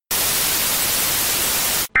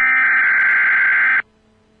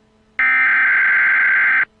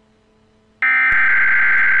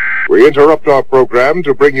We interrupt our program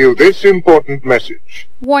to bring you this important message.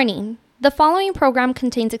 Warning. The following program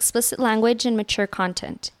contains explicit language and mature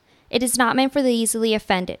content. It is not meant for the easily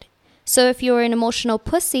offended. So if you are an emotional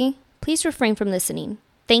pussy, please refrain from listening.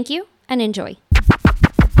 Thank you and enjoy.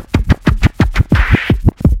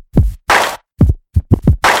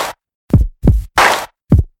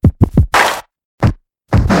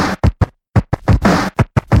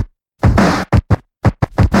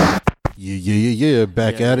 Yeah.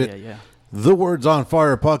 Back at it. Yeah. The Words on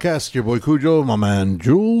Fire podcast. Your boy Cujo, my man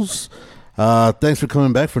Jules. Thanks for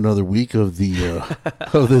coming back for another week of the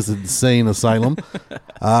of this insane asylum.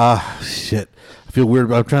 Shit. I feel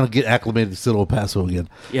weird. I'm trying to get acclimated to El Paso again.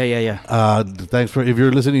 Yeah. Thanks for if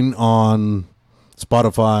you're listening on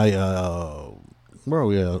Spotify. Where are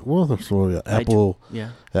we at? Apple.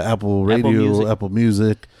 Apple Radio, Apple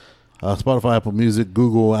Music. Spotify, Apple Music,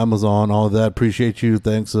 Google, Amazon, all of that. Appreciate you.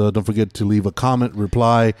 Thanks. Don't forget to leave a comment,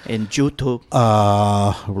 reply. And YouTube.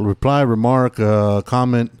 Reply, remark,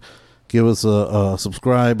 comment. Give us a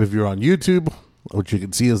subscribe if you're on YouTube, which you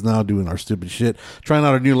can see us now doing our stupid shit. Trying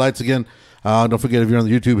out our new lights again. Don't forget, if you're on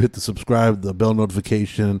the YouTube, hit the subscribe, the bell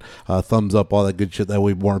notification, thumbs up, all that good shit. That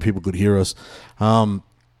way more people could hear us.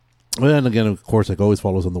 And again, of course, like always,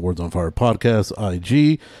 follow us on the Words on Fire podcast,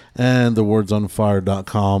 IG, and the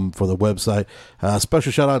wordsonfire.com for the website. Special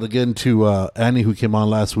shout out again to Annie, who came on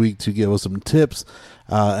last week to give us some tips.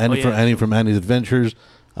 Annie from Annie's Adventures.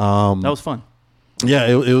 That was fun. Yeah,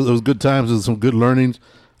 it was good times. It was some good learnings.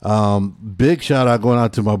 Big shout out going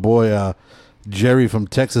out to my boy Jerry from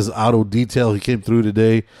Texas Auto Detail. He came through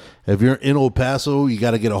today. If you're in El Paso, you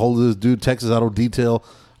got to get a hold of this dude, Texas Auto Detail,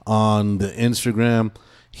 on the Instagram.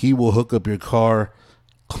 He will hook up your car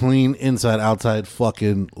clean inside, outside,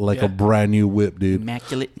 fucking like a brand new whip, dude.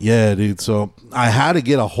 Immaculate. Yeah, dude. So I had to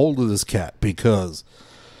get a hold of this cat because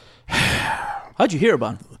How'd you hear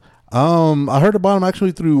about him? I heard about him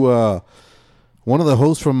actually through one of the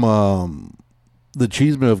hosts from the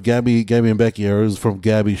Cheeseman of Gabby and Becky. It was from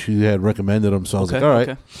Gabby. She had recommended him, so I was like, all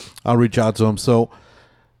right, I'll reach out to him. So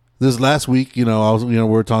this last week, we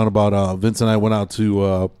were talking about Vince and I went out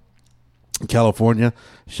to California.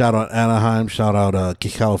 Shout out Anaheim. Shout out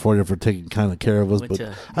California for taking kind of care of us. But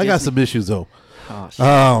I got some issues though. Oh, shit.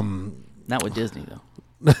 Not with Disney though.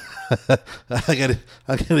 I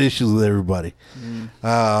got issues with everybody.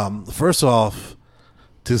 First off,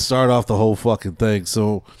 to start off the whole fucking thing.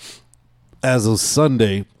 So as of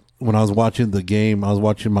Sunday, when I was watching the game, I was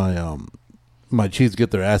watching my Chiefs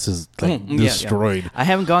get their asses destroyed. Yeah. I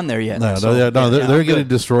haven't gone there yet. They're getting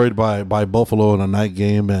destroyed by Buffalo in a night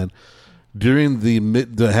game. And during the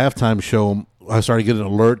halftime show, I started getting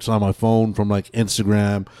alerts on my phone from like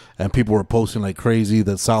Instagram, and people were posting like crazy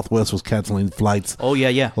that Southwest was canceling flights. Oh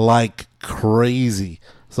yeah, like crazy.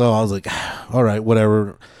 So I was like, all right,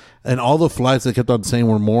 whatever. And all the flights they kept on saying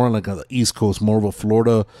were more like on the East Coast, more of a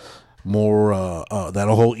Florida, more that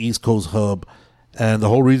whole East Coast hub. And the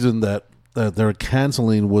whole reason that they're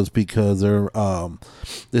canceling was because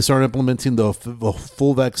they started implementing the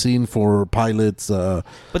full vaccine for pilots. But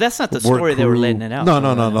that's not the story they were letting it out.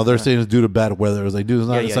 No. They're saying it's due to bad weather. It's like, dude,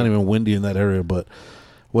 it's not even windy in that area, but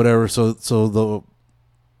whatever. So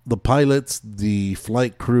the pilots, the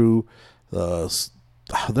flight crew,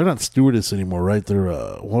 they're not stewardess anymore, right? They're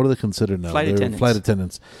what are they considered now? They're flight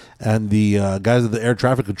attendants. And the guys at the air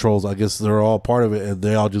traffic controls, I guess they're all part of it, and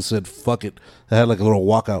they all just said fuck it. They had like a little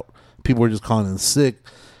walkout. People were just calling in sick.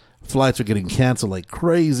 Flights are getting canceled like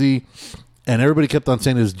crazy. And everybody kept on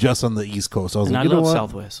saying it was just on the East Coast. So I was like, you know what?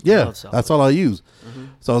 Southwest. Yeah, Southwest. That's all I use. Mm-hmm.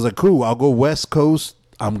 So I was like, cool, I'll go West Coast.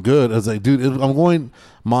 I'm good. I was like, dude, I'm going.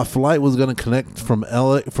 My flight was going to connect from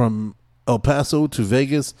El Paso to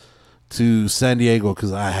Vegas to San Diego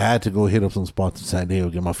because I had to go hit up some spots in San Diego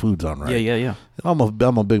to get my foods on right. Yeah. I'm a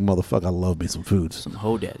big motherfucker. I love me some foods. Some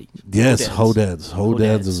Ho Daddy. Yes, Ho Dads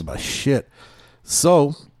is my shit.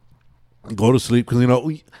 So go to sleep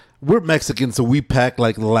because we're Mexican, so we pack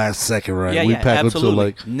like the last second, right? We pack absolutely. until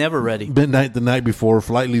like never ready. Midnight the night before.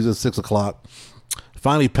 Flight leaves at 6:00.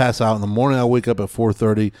 Finally pass out in the morning. I wake up at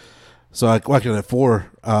 4:30. So actually at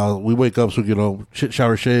 4, we wake up so shit,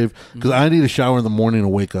 shower, shave because I need a shower in the morning to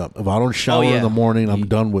wake up. If I don't shower in the morning, I'm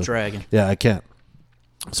done with. Dragging. Yeah, I can't.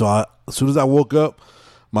 So as soon as I woke up,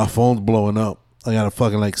 my phone's blowing up. I got a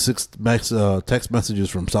fucking like 6 text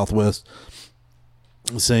messages from Southwest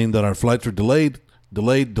saying that our flights are delayed,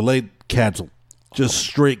 canceled. Just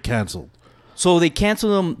straight canceled. So they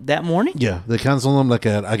canceled them that morning? Yeah, they canceled them like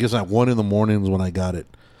at 1 in the morning is when I got it.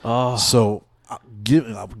 Oh. So I'll give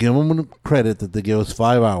them credit that they gave us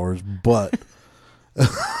 5 hours, but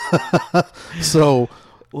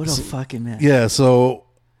What a fucking mess. Yeah, so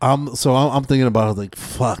I'm thinking about it like,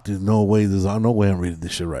 fuck, there's no way I'm reading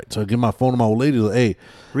this shit right. So I give my phone to my old lady, like, hey,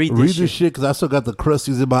 read this shit because I still got the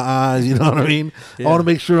crusties in my eyes. You know what I mean? Yeah. I want to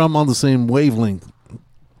make sure I'm on the same wavelength.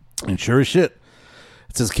 And sure as shit,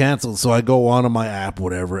 it says cancel. So I go on to my app,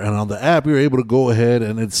 whatever, and on the app you're able to go ahead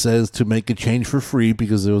and it says to make a change for free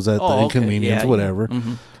because it was at the inconvenience, whatever. Yeah.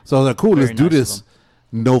 Mm-hmm. So I was like, cool, let's do this.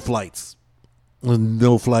 No flights.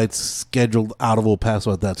 No flights scheduled out of El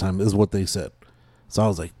Paso at that time is what they said. So I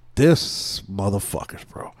was like, this motherfuckers,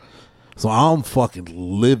 bro. So I'm fucking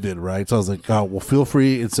livid, right? So I was like, well, feel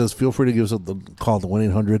free. It says feel free to give us a call to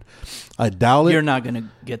 1-800. I dial it. You're not going to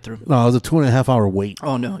get through. No, it was a 2.5 hour wait.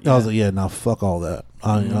 Oh, no. Yeah. I was like, yeah, now fuck all that.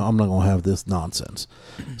 I'm not going to have this nonsense.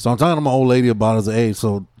 So I'm talking to my old lady about it. I was like, hey,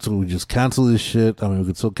 so we just cancel this shit. I mean, we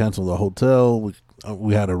could still cancel the hotel.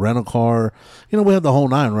 We had a rental car. We had the whole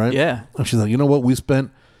nine, right? Yeah. And she's like, you know what? We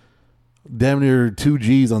spent damn near 2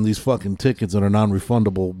 G's on these fucking tickets that are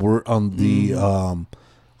non-refundable. We're on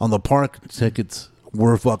the park tickets.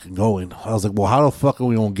 We're fucking going. I was like, well, how the fuck are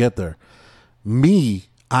we gonna get there?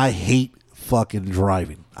 I hate fucking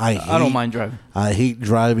driving. I don't mind driving. I hate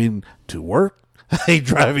driving to work. I hate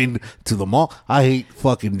driving to the mall. I hate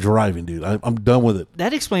fucking driving, dude. I'm done with it.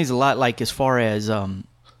 That explains a lot. Like as far as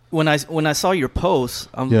when I saw your post,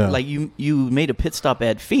 like you made a pit stop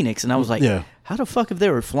at Phoenix, and I was like, how the fuck if they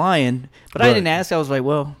were flying? But I didn't ask. I was like,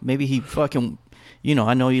 well, maybe he fucking,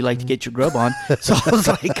 I know you like to get your grub on, so I was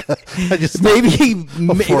like, maybe he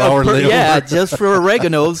 4 hour layover. just for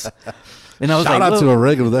oregano's. And I was shout out to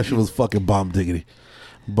oregano. That shit was fucking bomb diggity.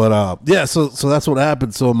 But so that's what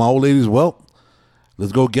happened. So my old lady's, well,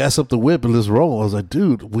 let's go gas up the whip and let's roll. I was like,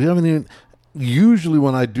 dude, we haven't even. Usually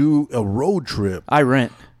when I do a road trip, I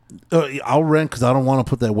rent. I'll rent because I don't want to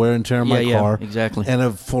put that wear and tear in my car. Exactly. And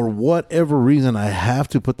if for whatever reason I have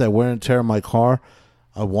to put that wear and tear in my car,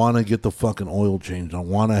 I want to get the fucking oil changed. I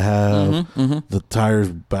want to have the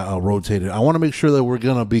tires rotated. I want to make sure that we're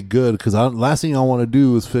going to be good because last thing I want to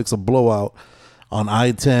do is fix a blowout on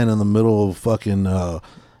I-10 in the middle of fucking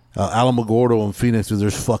Alamogordo and Phoenix because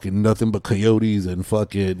there's fucking nothing but coyotes and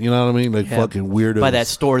fucking, you know what I mean? Like fucking weirdos. By that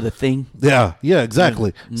store, the Thing. Yeah,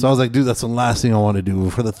 exactly. Mm-hmm. So I was like, dude, that's the last thing I want to do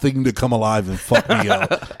for the Thing to come alive and fuck me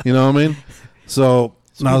up. You know what I mean? So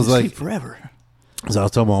and I was like, forever. So I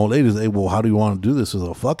was telling my old lady, hey, well, how do you want to do this? I was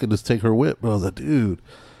like, fuck it, just take her whip. But I was like, dude.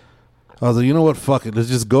 I was like, you know what? Fuck it. Let's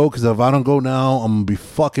just go because if I don't go now, I'm going to be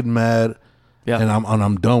fucking mad and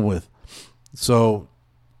I'm done with. So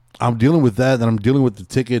I'm dealing with that, and I'm dealing with the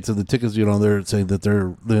tickets, and the tickets, they're saying that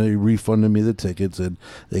they refunded me the tickets, and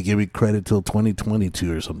they give me credit till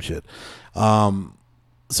 2022 or some shit.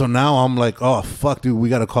 So now I'm like, oh fuck, dude, we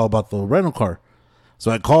got to call about the rental car.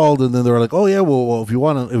 So I called, and then they were like, oh yeah, well if you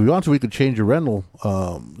want to, we could change your rental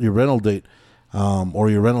date, or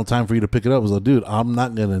your rental time for you to pick it up. I was like, dude, I'm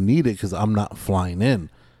not gonna need it because I'm not flying in.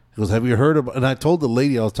 He goes, have you heard about? And I told the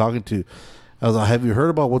lady I was talking to, I was like, have you heard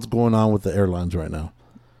about what's going on with the airlines right now?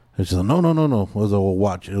 And she's like, no. I was like, well,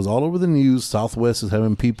 watch. It was all over the news. Southwest is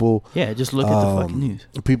having people. Yeah, just look at the fucking news.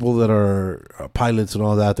 People that are pilots and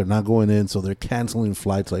all that, they're not going in, so they're canceling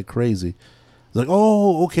flights like crazy. It's like,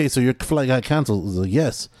 oh, okay, so your flight got canceled. I was like,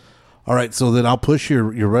 yes. All right, so then I'll push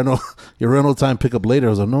your rental time pickup later. I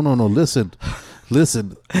was like, no, listen.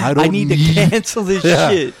 I need to cancel this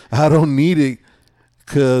shit. I don't need it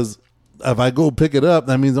because if I go pick it up,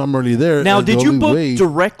 that means I'm already there. Now, did you book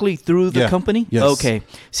directly through the company? Yes. Okay.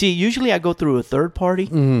 See, usually I go through a third party,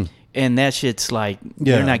 and that shit's like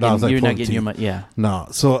you're not getting your money. Yeah. No.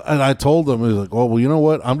 So, and I told them, he was like, oh, well, you know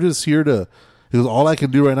what? I'm just here to. Because all I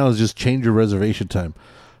can do right now is just change your reservation time.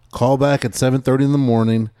 Call back at 7:30 in the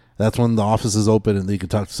morning. That's when the office is open and you can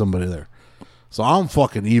talk to somebody there. So I'm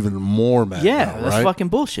fucking even more mad. Yeah, now, that's fucking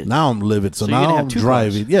bullshit. Now I'm livid. So now I'm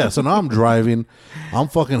driving. Yeah, so now I'm driving. I'm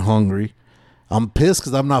fucking hungry. I'm pissed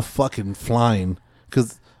because I'm not fucking flying.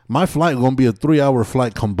 Because my flight is going to be a 3-hour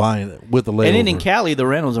flight combined with the layover. And then in Cali, the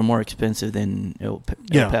rentals are more expensive than El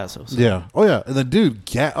Paso. So. Yeah. Oh, yeah. And then, dude,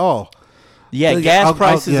 gas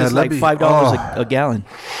prices is like $5 a gallon.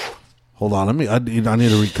 Hold on, I need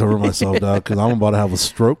to recover myself, dog, because I'm about to have a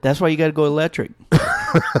stroke. That's why you got to go electric.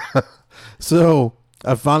 So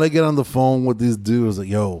I finally get on the phone with these dudes. Like,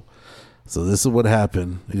 yo, so this is what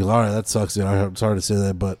happened. He goes, all right, that sucks. I'm sorry to say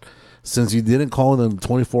that, but since you didn't call in the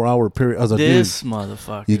 24-hour period, I was like, this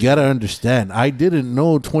motherfucker. You got to understand. I didn't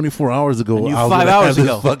know 24 hours ago I was 5 hours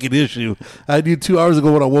ago. This fucking issue. I knew 2 hours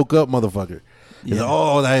ago when I woke up, motherfucker. He's like,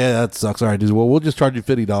 oh, that sucks. All right, dude. Well, we'll just charge you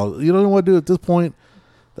 $50. You don't know what to do at this point?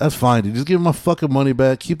 That's fine, dude. Just give me my fucking money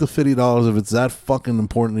back. Keep the $50 if it's that fucking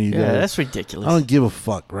important to you guys. Yeah, that's ridiculous. I don't give a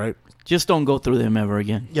fuck, right? Just don't go through them ever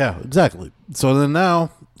again. Yeah, exactly. So then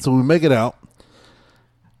we make it out.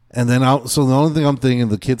 And then so the only thing I'm thinking,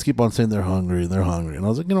 the kids keep on saying they're hungry, and I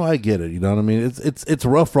was like, I get it. You know what I mean? It's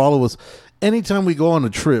rough for all of us. Anytime we go on a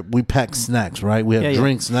trip, we pack snacks, right? We have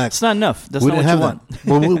drinks, snacks. It's not enough. That's not what you want.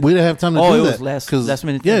 Well, we didn't have time to do that. Oh, it was last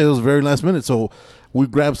minute. Yeah, it was very last minute. So we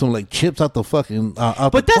grabbed some like chips out the fucking.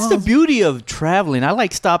 But that's the beauty of traveling. I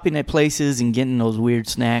like stopping at places and getting those weird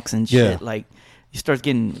snacks and shit. Yeah. Like you start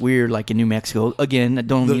getting weird, like in New Mexico. Again, I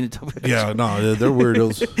don't mean to talk about Yeah, no, they're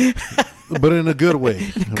weirdos. But in a good way.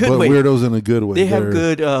 Way. Weirdos in a good way. They have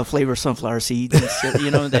good flavor sunflower seeds and shit,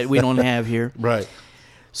 that we don't have here. Right.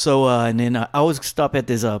 So, and then I always stop at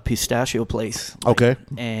this pistachio place. Okay.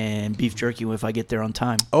 And beef jerky if I get there on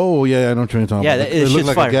time. Oh, yeah, I know what you're talking about. It looks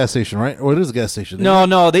like fire. a gas station, right? Or it is a gas station.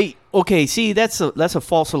 No, see, that's a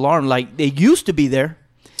false alarm. Like, they used to be there.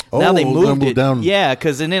 Now they moved it. Down. Yeah,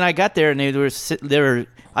 because and then I got there and they were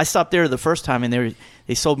I stopped there the first time and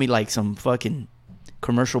they sold me like some fucking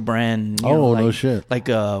commercial brand. No shit. Like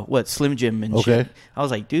Slim Jim and shit. I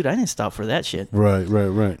was like, dude, I didn't stop for that shit. Right.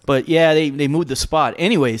 But yeah, they moved the spot.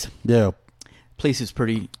 Anyways, yeah, place is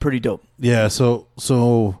pretty dope. Yeah, so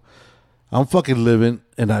I'm fucking living,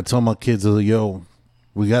 and I tell my kids, yo,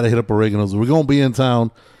 we gotta hit up Oregano's. We're gonna be in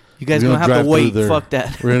town. You guys gonna have to wait. Fuck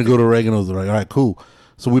that. We're gonna go to Oregano's. They're like, all right, cool.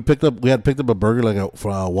 So we had picked up a burger, like a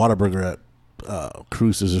Whataburger at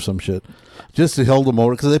Cruises or some shit, just to hold them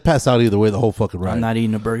over because they pass out either way the whole fucking ride. I'm not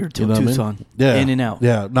eating a burger till Tucson. I mean? Yeah, In and Out.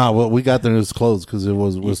 Yeah, no, well, we got there and it was closed because it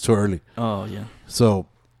was too early. Oh yeah. So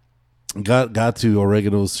got to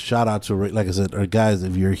Oregano's. Shout out to, like I said, guys,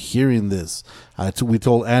 if you're hearing this, we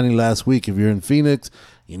told Annie last week, if you're in Phoenix,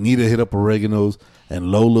 you need to hit up Oregano's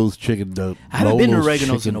and Lolo's Chicken. I haven't been to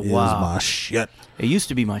Oregano's in a while. Is my shit. It used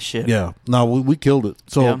to be my shit. Yeah, no, we killed it.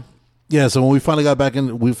 So yeah, so when we finally got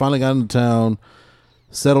into town,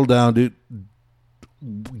 settled down, dude.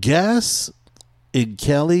 Gas in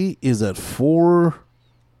Cali is at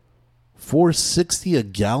 $4.60 a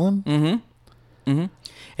gallon. Mm-hmm.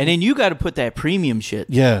 And then you got to put that premium shit.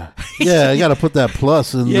 Yeah, I got to put that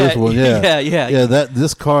plus in this one. Yeah.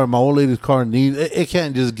 This car, my old lady's car, it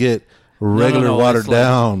can't just get regular watered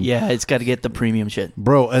down. Yeah, it's got to get the premium shit,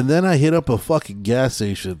 bro. And then I hit up a fucking gas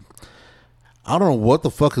station. I don't know what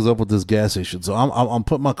the fuck is up with this gas station. So I'm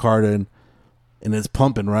putting my card in, and it's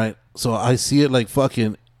pumping, right. So I see it like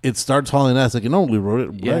fucking. It starts hauling ass like you normally wrote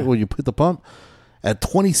it, right? When you put the pump at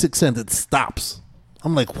 26 cents, it stops.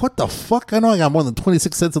 I'm like, what the fuck? I know I got more than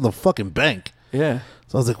 26 cents in the fucking bank. Yeah.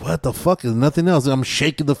 So I was like, what the fuck? Is nothing else. I'm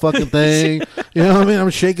shaking the fucking thing. You know what I mean? I'm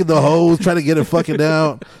shaking the hose, trying to get it fucking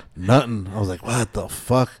out. Nothing. I was like, what the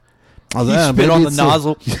fuck? I was like, spit on the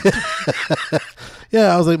nozzle.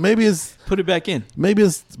 Yeah, I was like, maybe it's. Put it back in. Maybe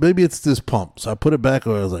it's this pump. So I put it back,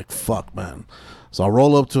 or I was like, fuck, man. So I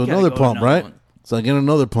roll up to another pump, right? One. So I get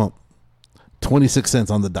another pump. 26 cents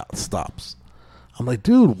on the dot. Stops. I'm like,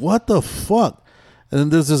 dude, what the fuck? And then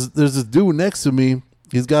there's this dude next to me.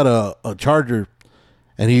 He's got a charger,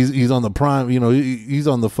 and he's on the prime. You know, he's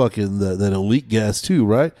on the fucking that elite gas too,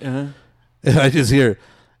 right? Uh-huh. And I just hear,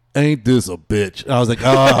 "Ain't this a bitch?" I was like,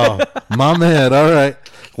 "Oh, my man, all right."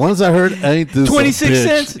 Once I heard, "Ain't this 26 a bitch?"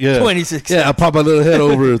 cents? Yeah, 26 cents. Yeah, I pop my little head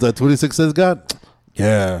over. Is that 26 cents got?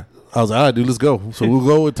 Yeah. I was like, all right, dude, let's go. So we'll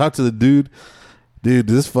go and talk to the dude. Dude,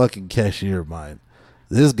 this fucking cashier of mine.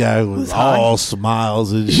 This guy was all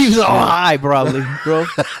smiles and shit. He was all high, probably, bro.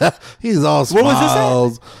 He's all smiles. What was this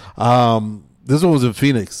at? This one was in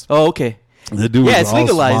Phoenix. Oh, okay. The dude was it's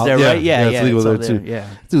legalized there, right? Yeah, it's legal there too. Yeah.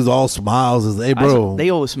 This dude's all smiles. Is, hey, bro. They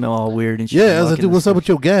always smell all weird and shit. Yeah, I was like, dude, what's up with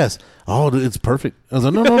your gas? Oh, dude, it's perfect. I was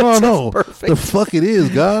like, no. Perfect. The fuck it is,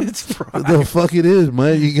 God. It's prime. The fuck it is,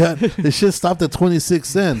 man. You got the shit stopped at 26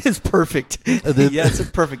 cents. It's perfect. Yeah, it's a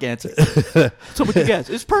perfect answer. What's up with the gas?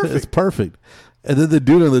 It's perfect. It's perfect. And then the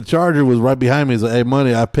dude on the charger was right behind me. He's like, hey,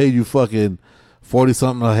 money, I paid you fucking 40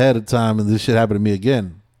 something ahead of time, and this shit happened to me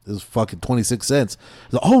again. It was fucking 26 cents.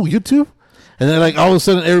 He's like, oh, you too? And then, like, all of a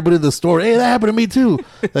sudden, everybody in the store, hey, that happened to me too.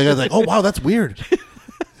 Like, I was like, oh, wow, that's weird.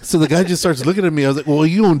 So the guy just starts looking at me. I was like, well,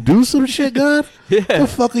 you don't do some shit, God? Yeah. What the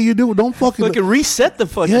fuck are you doing? Don't fucking reset the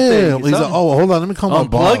fucking thing. He's like, oh, hold on. Let me call my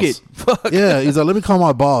boss. Unplug it. Fuck. Yeah, he's like, let me call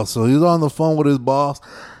my boss. So he's on the phone with his boss.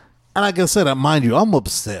 And like I said, mind you, I'm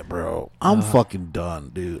upset, bro. I'm fucking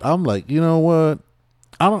done, dude. I'm like, you know what?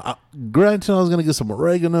 Granted, I was going to get some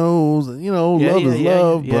oreganos and, love is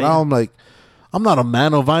love. But I'm like, I'm not a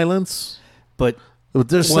man of violence. But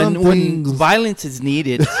there's when violence is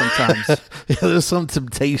needed sometimes. There's some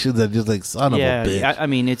temptations that just like, son of a bitch. Yeah, I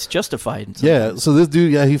mean, it's justified. Sometimes. Yeah, so this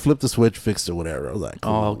dude, he flipped the switch, fixed it, whatever. I was like,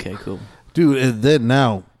 cool. Oh, okay, cool. Dude, and then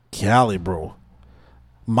now, Cali, bro.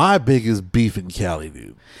 My biggest beef in Cali,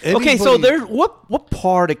 dude. Okay, so there's what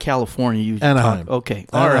part of California you Anaheim. Okay,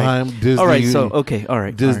 Anaheim, right. Disney. All right, so all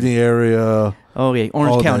right, Disney area. Okay,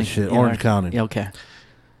 Orange County. That shit, Yeah, Orange County. Yeah, okay.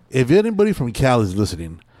 If anybody from Cali is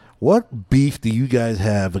listening, what beef do you guys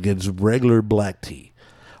have against regular black tea?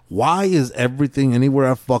 Why is everything anywhere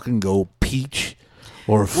I fucking go peach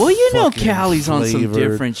or Cali's on some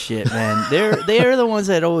different shit, man. They're the ones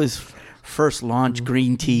that always first launch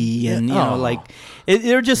green tea, and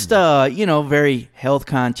they're just very health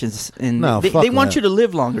conscious, and they want you to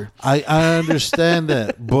live longer. I understand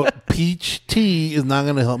that, but peach tea is not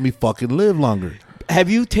going to help me fucking live longer. Have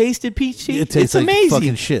you tasted peach tea? It tastes like amazing.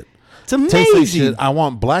 Fucking shit. It's amazing. Tastes like shit. I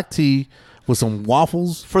want black tea with some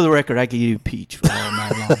waffles. For the record, I could eat a peach for all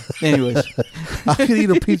night long. Anyways, I could eat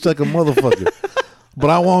a peach like a motherfucker. But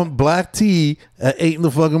I want black tea at 8 in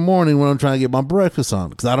the fucking morning when I'm trying to get my breakfast on.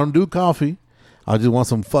 Because I don't do coffee. I just want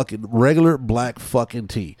some fucking regular black fucking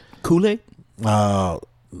tea. Kool-Aid? Yeah,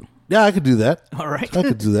 I could do that. All right. I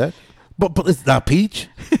could do that. But it's not peach.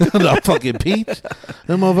 Not fucking peach.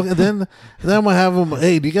 Then I'm going to have them,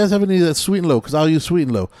 hey, do you guys have any of that Sweet and Low? Because I'll use Sweet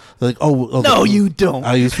and Low. They're like, okay. No, you don't.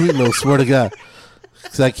 I use Sweet and Low, swear to God.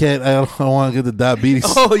 Because I don't want to get the diabetes.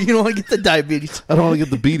 Oh, you don't want to get the diabetes. I don't want to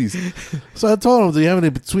get the beaties. So I told him, do you have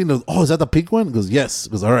any Sweet and Low? Oh, is that the pink one? He goes, yes.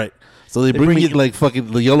 He goes, all right. So they bring me like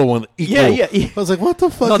fucking the yellow one. Equal. Yeah. I was like, what the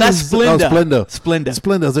fuck? No, that's Splenda.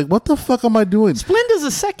 Splenda. I was like, what the fuck am I doing? Splenda's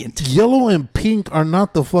a second. Yellow and pink are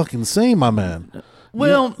not the fucking same, my man.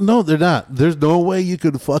 Well, no, they're not. There's no way you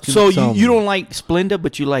could fucking. So you don't like Splenda,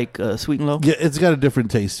 but you like Sweet and Low? Yeah, it's got a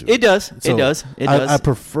different taste to it. It does. So it does. I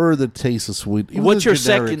prefer the taste of sweet. What's your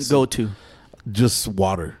second go-to? Just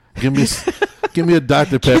water. Give me a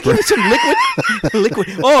Dr. Pepper. Give me some liquid.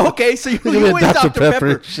 Oh, okay. So you wait Dr.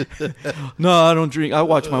 Pepper. No, I don't drink. I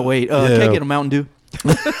watch my weight. Can I get a Mountain Dew?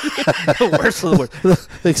 The worst of the worst.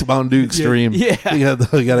 Thanks, Mountain Dew Extreme. Yeah. You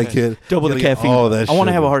got a kid. Double the caffeine. All that I want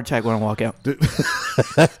to shit. have a heart attack when I walk out.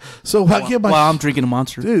 So I get my. While I'm drinking a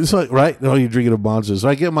Monster. Dude, it's like, right? No, you're drinking a Monster. So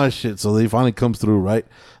I get my shit. So they finally comes through, right?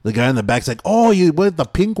 The guy in the back's like, oh, you went the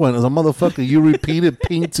pink one. As a motherfucker, you repeated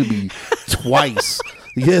pink to me twice.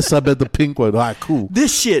 Yes, I bet the pink one. All right, cool.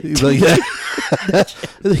 This shit. He's like, yeah.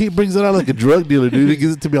 He brings it out like a drug dealer, dude. He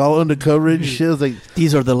gives it to me all undercover and shit. It's like,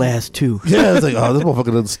 these are the last two. Yeah, it's like, oh, this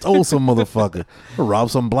motherfucker done stole some motherfucker. Or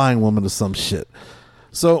robbed some blind woman or some shit.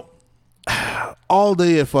 So, all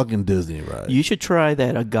day at fucking Disney, right? You should try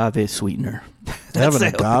that agave sweetener. Have an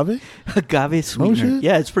agave? Agave sweetener. Oh,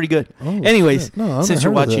 yeah, it's pretty good. Oh, anyways, no, since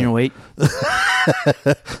you're watching your weight.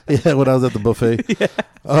 Yeah, when I was at the buffet.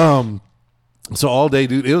 Yeah. So all day,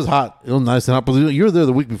 dude, it was hot. It was nice and hot. You were there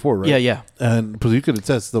the week before, right? Yeah. And because you could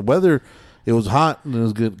attest, the weather, it was hot and it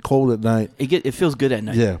was good, cold at night. It feels good at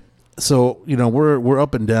night. Yeah. So, we're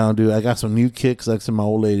up and down, dude. I got some new kicks. Like my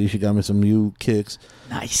old lady, she got me some new kicks.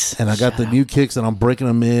 Nice. And I got the new kicks and I'm breaking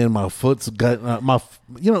them in. My foot's got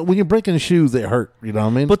when you're breaking shoes, they hurt. You know what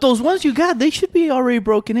I mean? But those ones you got, they should be already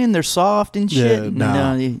broken in. They're soft and shit. Yeah,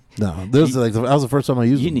 no. This that was the first time I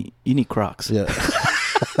used them. You need Crocs. Yeah.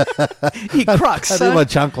 You need Crocs. I need my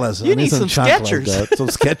chanclas. You need some Skechers. Some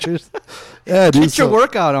Skechers. Yeah, dude. Get your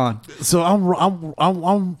workout on. So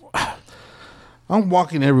I'm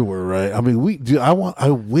walking everywhere, right? I mean, I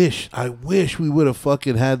wish we would have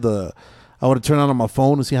fucking had I would have turned on my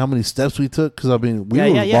phone to see how many steps we took because we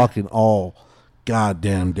were walking all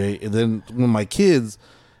goddamn day. And then when my kids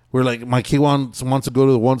were like, my kid wants to go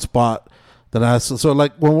to the one spot that so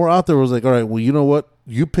like when we're out there, I was like, all right, well, you know what?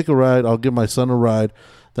 You pick a ride. I'll give my son a ride.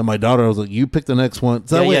 Then my daughter, I was like, you pick the next one.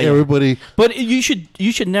 So that way everybody. But you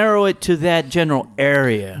should narrow it to that general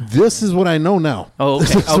area. This is what I know now. Oh, okay.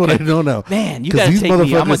 This is what I know now. Man, you got to take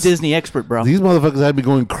me. I'm a Disney expert, bro. These motherfuckers had me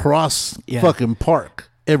going cross fucking park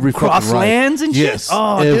every cross fucking ride. Lands and shit? Yes.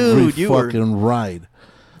 Oh, every dude. fucking ride.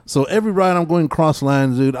 So every ride I'm going cross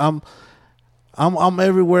lands, dude. I'm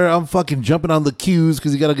everywhere. I'm fucking jumping on the queues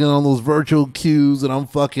because you got to get on those virtual queues, and I'm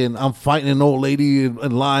fighting an old lady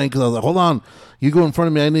in line because I was like, hold on, you go in front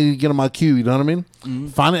of me. I need to get on my queue. You know what I mean? Mm-hmm.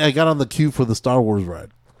 Finally, I got on the queue for the Star Wars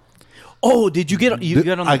ride. Oh, did you get?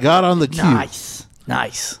 Got on? I got on the queue.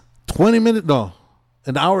 Nice. 20 minutes. No,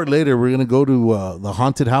 an hour later, we're gonna go to the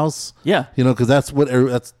haunted house. Yeah, because that's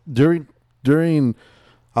during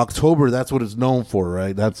October, that's what it's known for,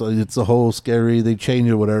 right? It's a whole scary. They change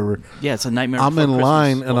it, whatever. Yeah, it's a nightmare. I'm in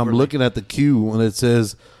line and I'm looking at the queue, and it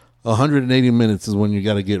says 180 minutes is when you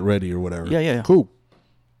got to get ready or whatever. Yeah. Cool.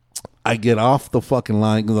 I get off the fucking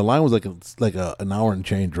line because the line was like an hour and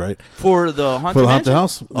change, right? For the haunted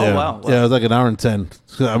house. Oh yeah. wow. Yeah, it was like an hour and 10.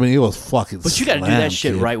 I mean, it was fucking. But you got to do that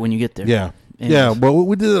shit right when you get there. Yeah. Yeah, but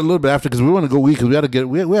we did it a little bit after because we want to go eat because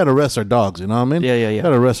we had to rest our dogs. You know what I mean? Yeah. We had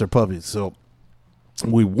to rest our puppies. So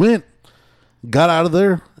we went, got out of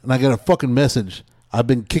there, and I got a fucking message. I've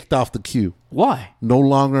been kicked off the queue. Why? No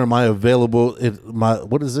longer am I available.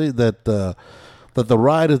 What is it that the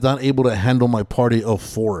ride is not able to handle my party of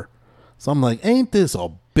 4. So I'm like, ain't this a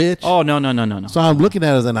bitch? Oh no. So I'm looking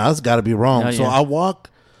at it and that's got to be wrong. No, so yeah.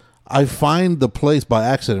 I find the place by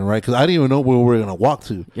accident, right? Because I didn't even know where we were gonna walk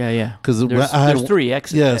to. Yeah. Because there's 3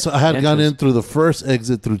 exits. Yeah, so I had gone in through the first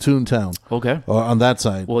exit through Toontown. Okay. On that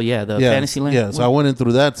side. Well, yeah, Fantasyland. Yeah, so I went in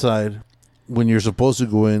through that side. When you're supposed to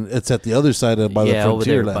go in, it's at the other side by the Frontierland. Over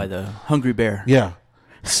there by the Hungry Bear. Yeah.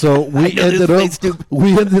 So we ended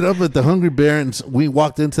up at the Hungry Bear, and we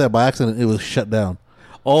walked into that by accident. It was shut down.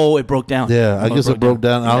 Oh, it broke down. Yeah, I guess it broke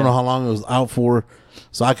down. I don't know how long it was out for,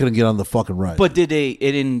 so I couldn't get on the fucking ride. But it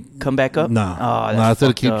didn't come back up? No. Oh, I said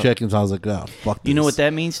to keep checking, so I was like, oh, fuck this. You know what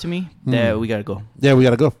that means to me? That we got to go. Yeah, we got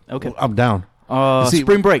to go. Okay. I'm down.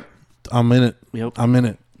 Spring break. I'm in it. Yep. I'm in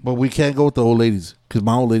it. But we can't go with the old ladies, because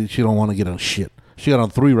my old lady, she don't want to get on shit. She got on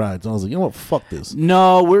 3 rides. I was like, you know what? Fuck this.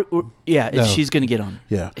 No, she's going to get on.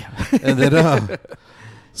 Yeah. And then,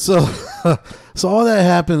 so all that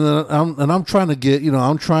happened, and I'm trying to get,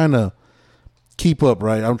 I'm trying to keep up,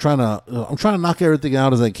 right? I'm trying to knock everything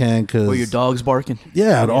out as I can. Cause, Were your dogs barking?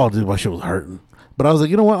 Yeah, dude, my shit was hurting. But I was like,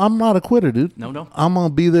 you know what? I'm not a quitter, dude. No. I'm going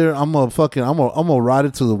to be there. I'm going to ride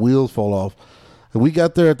it till the wheels fall off. And we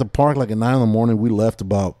got there at the park like at 9 in the morning. We left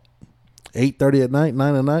about 8:30 at night,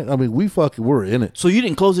 9 at night. I mean, we're in it. So you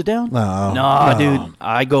didn't close it down? No, dude.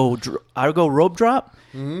 I go rope drop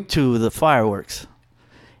to the fireworks,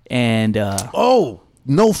 and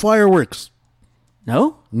no fireworks.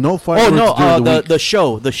 No fireworks. Oh no, the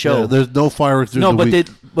show. Yeah, there's no fireworks. No, but week.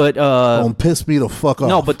 Don't piss me the fuck off.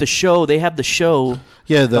 No, but the show. They have the show.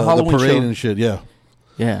 Yeah, the Halloween parade show. and shit. Yeah.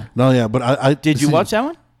 Yeah. No, yeah, but I did you watch that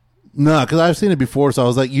one? No, because I've seen it before. So I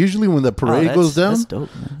was like, usually when the parade goes down, that's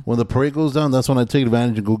dope, man. When the parade goes down, that's when I take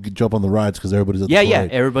advantage and go jump on the rides because everybody's at the parade. Yeah,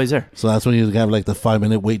 everybody's there. So that's when you have like the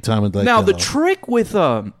 5-minute wait time. And like, now the trick with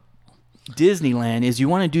Disneyland is you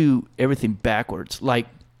want to do everything backwards. Like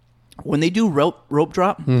when they do rope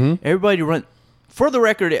drop, everybody run. For the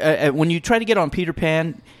record, when you try to get on Peter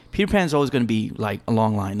Pan's always going to be like a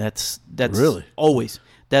long line. That's really always.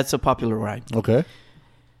 That's a popular ride. Okay.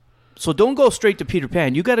 So don't go straight to Peter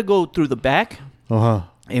Pan. You got to go through the back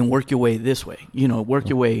and work your way this way. Work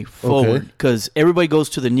your way forward because everybody goes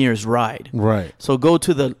to the nearest ride. Right. So go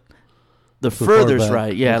to the furthest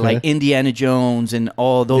ride. Yeah, like Indiana Jones and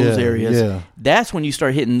all those areas. Yeah. That's when you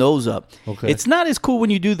start hitting those up. Okay. It's not as cool when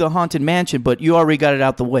you do the Haunted Mansion, but you already got it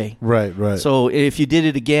out the way. Right. So if you did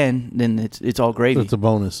it again, then it's all gravy. It's a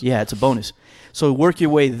bonus. Yeah, it's a bonus. So work your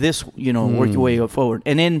way work your way forward.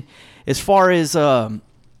 And then as far as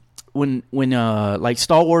when like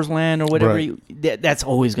Star Wars Land or whatever, that's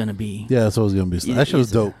always going to be. Yeah, that's always going to be. That shit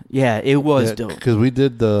was dope. Yeah, it was dope. Because we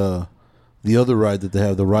did the other ride that they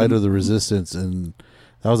have, the Ride of the Resistance, and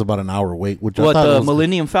that was about an hour wait. Which I thought the was,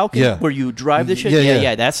 Millennium Falcon? Yeah. Where you drive the shit?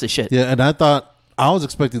 Yeah, that's the shit. Yeah, and I was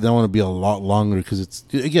expecting that one to be a lot longer because it's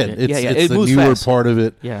it the moves newer fast. part of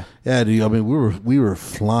it. Yeah. Yeah, dude, I mean, we were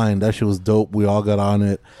flying. That shit was dope. We all got on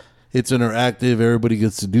it. It's interactive. Everybody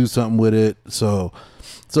gets to do something with it. So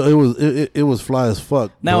it was fly as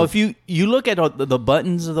fuck. Now, if you look at the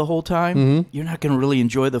buttons the whole time, you're not going to really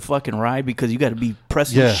enjoy the fucking ride because you got to be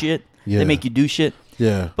pressing shit. Yeah. They make you do shit.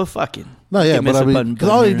 Yeah. But fucking. No, yeah, but I mean, because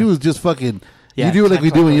all you do is just fucking. Yeah, you do it like we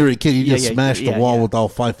do when you're a kid. You just yeah, smash the wall with all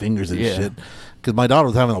 5 fingers and shit. Because my daughter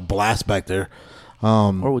was having a blast back there.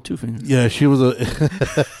 Or with 2 fingers. Yeah, she was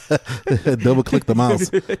double click the mouse.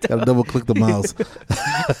 Got to double click the mouse.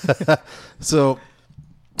 So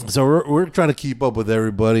we're trying to keep up with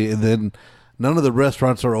everybody, and then none of the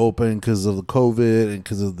restaurants are open because of the COVID and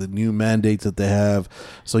because of the new mandates that they have.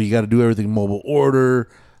 So you got to do everything mobile order.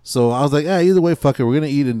 So I was like, either way, fuck it. We're gonna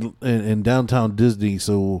eat in downtown Disney.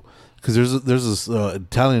 So because there's this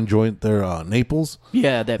Italian joint there, Naples.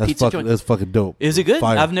 Yeah, that's pizza joint. That's fucking dope. Is it good?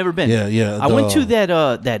 Fire. I've never been. Yeah. I went to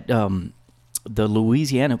that the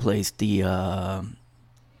Louisiana place.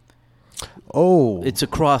 It's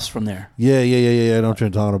across from there. Yeah. I know what you're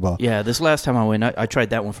talking about. Yeah, this last time I went, I tried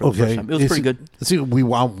that one for the first time. It was pretty good. See, I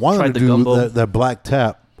wanted to do that black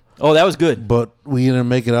tap. Oh, that was good. But we didn't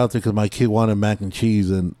make it out there because my kid wanted mac and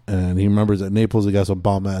cheese, and he remembers at Naples they got some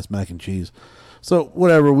bomb ass mac and cheese. So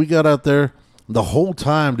whatever, we got out there the whole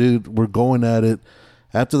time, dude. We're going at it.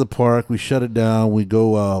 After the park, we shut it down. We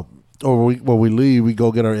go, we leave. We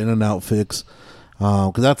go get our In-N-Out fix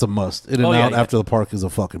because that's a must. In-N-Out after the park is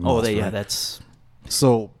a fucking must. That's.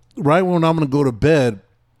 So right when I'm gonna go to bed,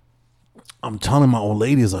 I'm telling my old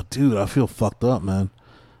lady, is like, dude, I feel fucked up, man.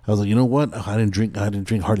 I was like, you know what? I didn't drink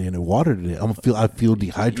hardly any water today. I feel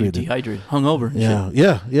dehydrated. You're dehydrated, hungover.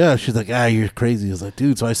 Yeah. She's like, you're crazy. I was like,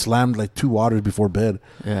 dude. So I slammed like 2 waters before bed.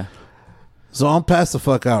 Yeah. So I'm passed the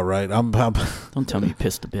fuck out, right? Don't tell me you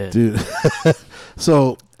pissed the bed, dude.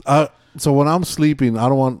 So when I'm sleeping, I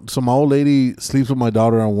don't want. So my old lady sleeps with my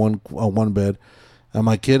daughter on one bed, and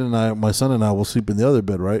my son and I will sleep in the other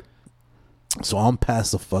bed, right? So I'm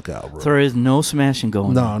passed the fuck out, bro. So there is no smashing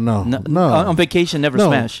going on. No. On vacation, never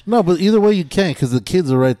smash. No, but either way you can't, because the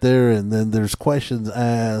kids are right there, and then there's questions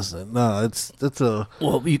asked. And it's a.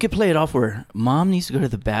 Well, you could play it off where mom needs to go to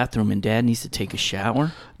the bathroom and dad needs to take a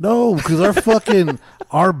shower. No, because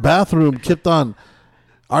our bathroom kept on.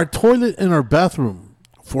 Our toilet in our bathroom,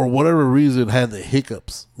 for whatever reason, had the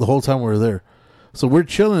hiccups the whole time we were there. So we're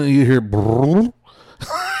chilling, and you hear.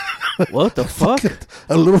 What the fuck?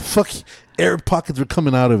 A little fucking air pockets were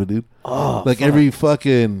coming out of it, dude. Oh, like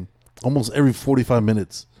almost every 45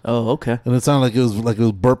 minutes. Oh, okay. And it sounded like it was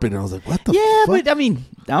burping. And I was like, what the fuck? Yeah, but I mean,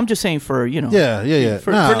 I'm just saying for, Yeah.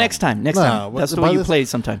 For next time. That's the way you play it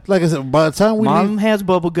sometime. Like I said, by the time Mom has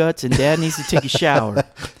bubble guts and dad needs to take a shower.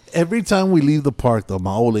 Every time we leave the park, though,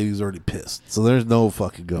 my old lady's already pissed. So there's no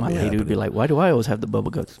fucking going. My lady would be like, why do I always have the bubble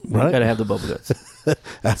guts? Right? I got to have the bubble guts.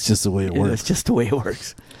 That's just the way it works. That's just the way it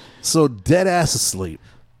works. So dead ass asleep.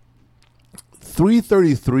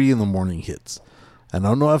 3:33 in the morning hits. And I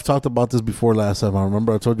don't know if I've talked about this before last time. I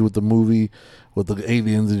remember I told you with the movie, with the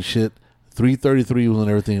aliens and shit. 3:33 was when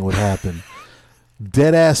everything would happen.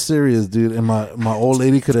 Dead ass serious, dude. And my old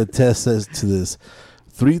lady could attest to this.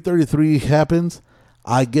 3:33 happens.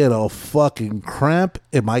 I get a fucking cramp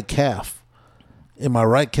in my calf. In my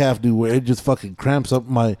right calf, dude, where it just fucking cramps up.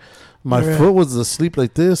 My foot was asleep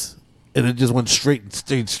like this. And it just went straight and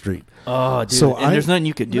stayed straight. Oh, dude. So there's nothing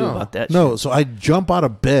you could do about that shit. No, so I jump out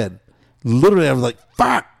of bed. Literally, I was like,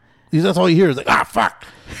 fuck. That's all you hear is like, fuck.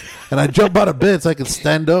 And I jump out of bed so I could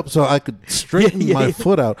stand up so I could straighten my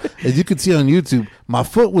foot out. As you can see on YouTube, my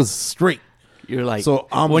foot was straight. You're like, so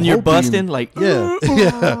you're busting, like,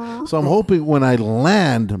 yeah. So I'm hoping when I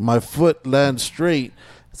land, my foot lands straight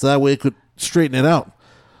so that way it could straighten it out.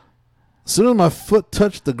 As soon as my foot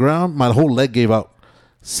touched the ground, my whole leg gave out.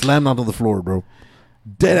 Slammed onto the floor, bro.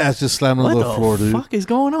 Dead ass just slammed onto the floor, dude. What the fuck is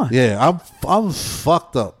going on? Yeah, I'm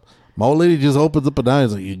fucked up. My old lady just opens up an eye and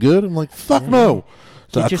is like, you good? I'm like, fuck no.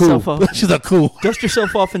 Get yourself up. She's like, cool. Dust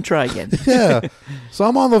yourself off and try again. Yeah. So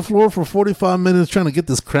I'm on the floor for 45 minutes trying to get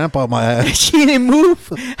this cramp out my ass. She didn't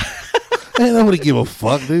move. Ain't nobody give a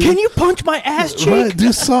fuck, dude. Can you punch my ass cheek? Right,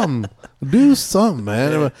 do something. Do something,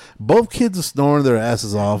 man. Yeah. Both kids are snoring their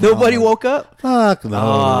asses off. Nobody woke up? Fuck no.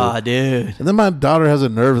 Oh, dude. And then my daughter has a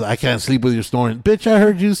nerve. I can't sleep with you snoring. Bitch, I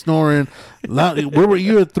heard you snoring. Where were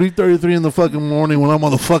you at 3:33 in the fucking morning when I'm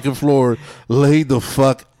on the fucking floor? Laid the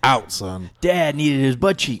fuck out, son. Dad needed his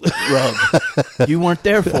butt cheek rubbed. You weren't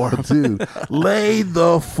there for him. Dude, laid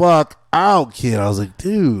the fuck out, kid. I was like,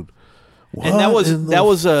 dude. And that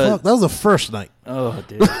was the first night. Oh,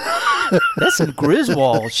 dude. That's some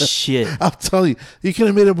Griswold shit. I'll tell you. You could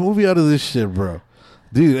have made a movie out of this shit, bro.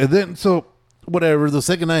 Dude, and then, so, whatever, the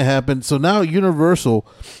second night happened. So now Universal,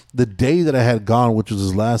 the day that I had gone, which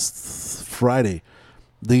was last Friday,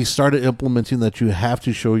 they started implementing that you have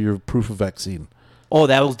to show your proof of vaccine. Oh,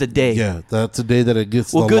 that was the day. Yeah, that's the day that it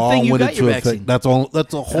gets the good law thing you went got into your effect. vaccine.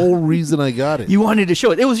 That's the whole reason I got it. You wanted to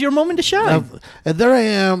show it. It was your moment to shine. And there I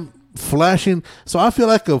am flashing. So I feel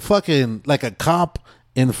like a cop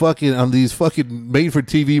in fucking on these fucking made for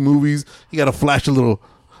TV movies. You got to flash a little.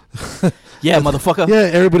 Yeah, motherfucker. Yeah,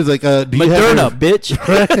 everybody's like, do you Moderna, have bitch.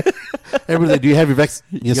 Everybody's like, do you have your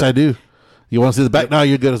vaccine? Yes, Yep. I do. You want to see the back? No,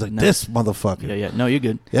 you're good. I was like, this motherfucker. Yeah. No, you're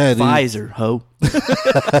good. Yeah, dude. Pfizer, ho.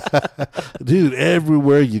 Dude,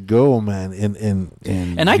 everywhere you go, man.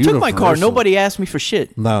 And I took my card. Nobody asked me for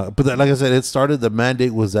shit. No, but like I said, it started. The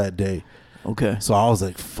mandate was that day. Okay. So I was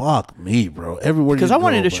like, fuck me, bro. Everywhere because I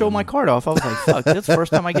wanted to show my card off. I was like, fuck, that's the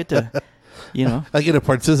first time I get to, I get to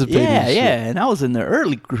participate. Yeah, and I was in the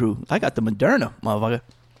early crew. I got the Moderna, motherfucker.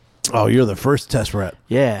 Oh, you're the first test rat.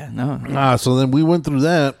 Yeah, no. So then we went through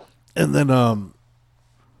that, and then,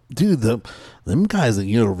 dude, them guys at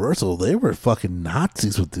Universal, they were fucking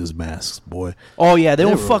Nazis with these masks, boy. Oh yeah, they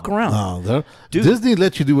don't fuck around. No, Disney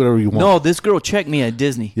let you do whatever you want. No, this girl checked me at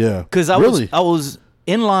Disney. Yeah, because I was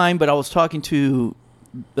in line, but I was talking to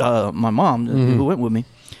my mom who went with me,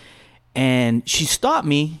 and she stopped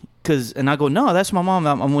me and I go, no, that's my mom.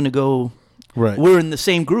 I'm going to go. Right, we're in the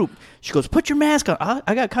same group. She goes, put your mask on.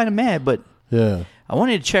 I got kind of mad, but yeah, I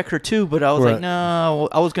wanted to check her too, but I was like, no,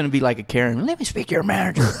 I was going to be like a Karen. Let me speak to your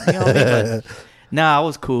manager. You know what I mean? Nah, I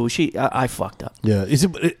was cool. I fucked up. Yeah. You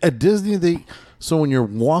see, at Disney, so when you're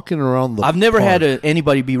walking around I've never had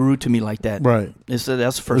anybody be rude to me like that. Right. That's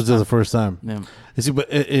the first time. This is the first time. Yeah. You see, but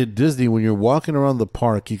at Disney, when you're walking around the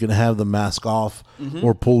park, you can have the mask off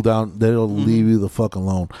or pulled down. They'll leave you the fuck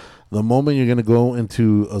alone. The moment you're going to go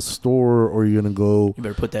into a store or you're going to go... You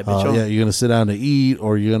better put that bitch on. Yeah, you're going to sit down to eat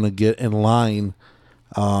or you're going to get in line.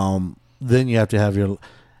 Then you have to have your...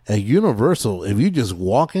 At Universal, if you just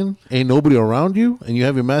walking, ain't nobody around you, and you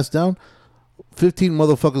have your mask down, 15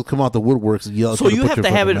 motherfuckers come out the woodworks and yell. So you have to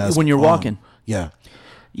have it when you're walking. Yeah.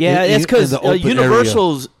 Yeah, it's because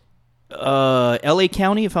Universal's L.A.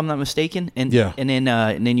 County, if I'm not mistaken, and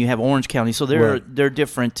then you have Orange County. So they're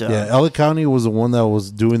different. L.A. County was the one that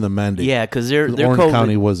was doing the mandate. Yeah, because they're Orange COVID.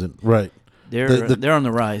 County wasn't right. They're on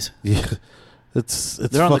the rise. Yeah. It's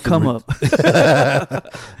they're on the come up,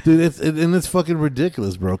 dude. It's fucking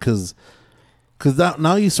ridiculous, bro. Because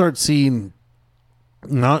now you start seeing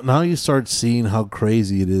how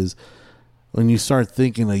crazy it is when you start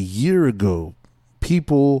thinking a year ago,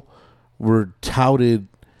 people were touted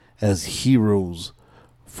as heroes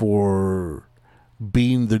for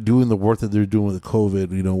doing the work that they're doing with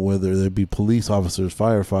COVID. You know, whether they be police officers,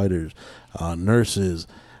 firefighters, nurses.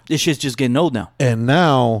 This shit's just getting old now. And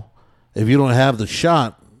now, if you don't have the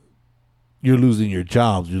shot, you're losing your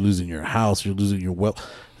jobs, you're losing your house, you're losing your wealth.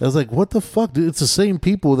 I was like, what the fuck, dude? It's the same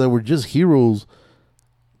people that were just heroes,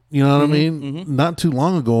 you know what I mean? Not too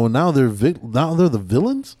long ago, and now they're the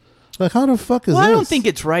villains? Like, how the fuck is this? I don't think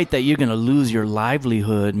it's right that you're going to lose your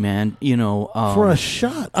livelihood, man, you know. For a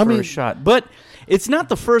shot. For a shot. But it's not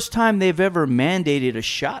the first time they've ever mandated a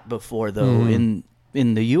shot before, though, in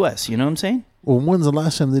the U.S., you know what I'm saying? Well, when's the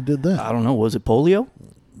last time they did that? I don't know. Was it polio?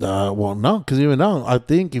 Well, no, because even now, I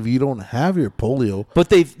think if you don't have your polio, but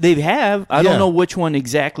they have. I don't know which one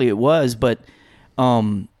exactly it was, but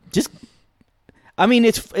it's.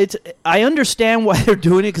 I understand why they're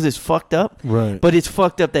doing it because it's fucked up, right? But it's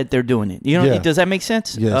fucked up that they're doing it. You know, does that make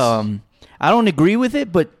sense? Yes. I don't agree with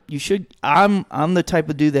it, but you should. I'm the type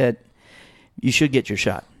of dude that you should get your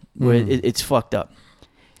shot. Where it's fucked up.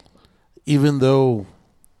 Even though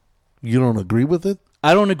you don't agree with it,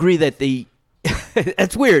 I don't agree that they.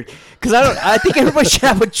 That's weird because I think everybody should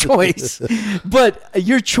have a choice, but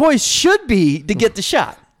your choice should be to get the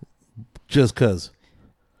shot. Just because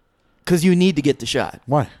you need to get the shot.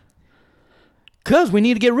 Why? Because we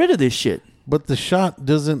need to get rid of this shit. But the shot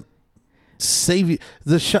doesn't save you.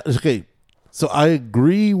 The shot. Okay, so I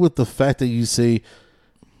agree with the fact that you say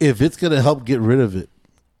if it's gonna help get rid of it,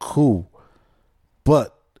 cool.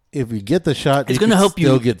 But if you get the shot, it's going to help you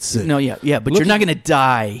still get sick. No, but you're not going to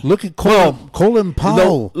die. Look at Colin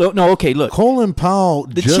Powell. No, okay, look. Colin Powell.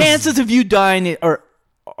 The chances of you dying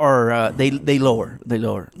are they lower. They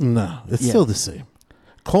lower. No, it's still the same.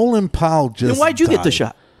 Colin Powell just. Then why'd you get the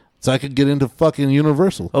shot? So I could get into fucking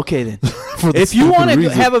Universal. Okay, then. If you want to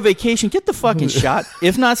have a vacation, get the fucking shot.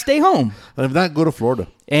 If not, stay home. If not, go to Florida.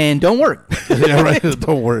 And don't work. Yeah, right.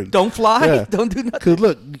 Don't work. Don't fly. Yeah. Don't do nothing. Because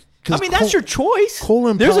look. I mean, that's your choice.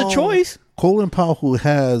 There's a choice. Colin Powell, who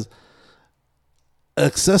has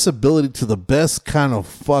accessibility to the best kind of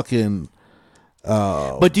fucking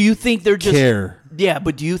but do you think they're just care? Yeah,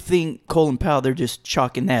 but do you think Colin Powell, they're just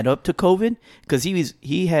chalking that up to COVID? Because he had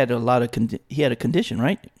he had a condition,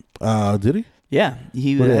 right? Did he? Yeah,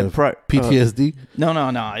 he had PTSD.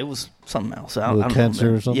 No, it was something else. I don't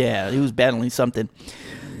cancer know. Or something. Yeah, he was battling something.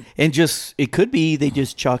 And it could be they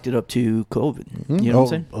just chalked it up to COVID. You know what I'm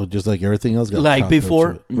saying? Oh, just like everything else got like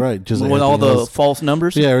before, right? Just with all the false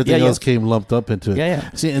numbers. Yeah, everything else came lumped up into it.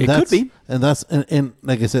 Yeah. See, and it could be. And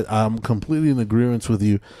like I said, I'm completely in agreement with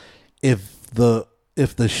you. If the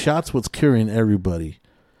shot's what's curing everybody,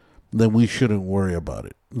 then we shouldn't worry about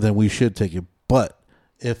it. Then we should take it. But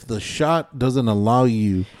if the shot doesn't allow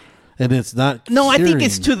you. And it's not. No, I think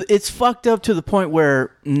it's fucked up to the point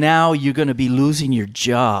where now you're going to be losing your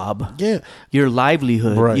job, your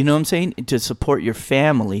livelihood. Right. You know what I'm saying? To support your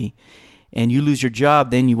family, and you lose your job,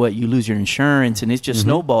 then you lose your insurance, and it just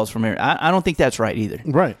snowballs from there. I don't think that's right either.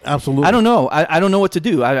 Right, absolutely. I don't know. I don't know what to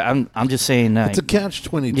do. I'm just saying. It's a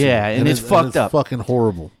catch-22. Yeah, and it's fucked up. Fucking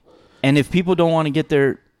horrible. And if people don't want to get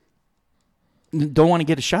a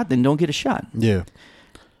shot, then don't get a shot. Yeah.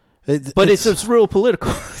 But it's real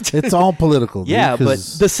political. It's all political. Yeah, but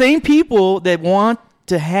the same people that want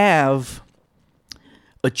to have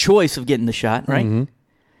a choice of getting the shot, right? Mm-hmm.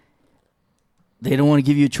 They don't want to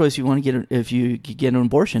give you a choice. You want to get if you get an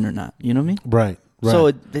abortion or not. You know what I mean? Right. So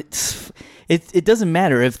it doesn't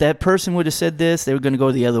matter if that person would have said this, they were going to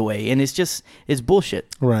go the other way, and it's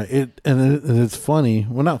bullshit. Right. And it's funny.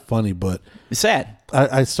 Well, not funny, but it's sad.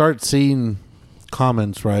 I start seeing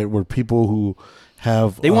comments, right, where people who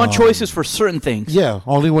have... They want choices for certain things. Yeah,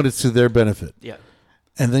 only when it's to their benefit. Yeah.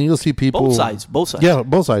 And then you'll see people... Both sides. Yeah,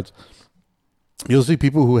 both sides. You'll see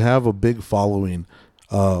people who have a big following,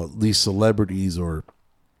 these celebrities or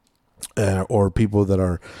people that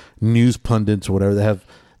are news pundits or whatever,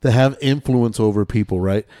 that have influence over people,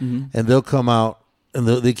 right? Mm-hmm. And they'll come out and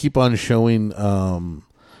they keep on showing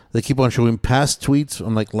past tweets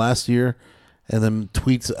from like last year, and then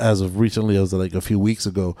tweets as of recently, as like a few weeks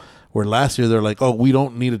ago, where last year they're like, oh, we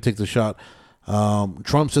don't need to take the shot.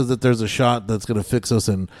 Trump says that there's a shot that's going to fix us,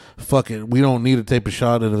 and fuck it, we don't need to take a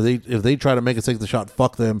shot. And if they try to make us take the shot,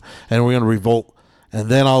 fuck them, and we're going to revolt. And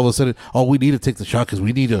then all of a sudden, oh, we need to take the shot because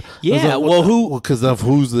we need to. Yeah, like, because of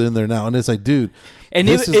who's in there now, and it's like, dude, and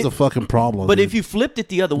this is the fucking problem. But dude. if you flipped it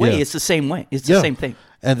the other way, it's the same way. It's the same thing.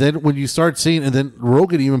 And then when you start seeing, and then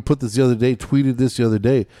Rogan even put this the other day, tweeted this the other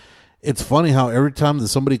day. It's funny how every time that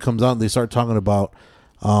somebody comes out and they start talking about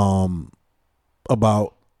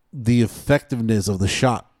the effectiveness of the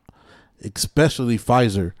shot, especially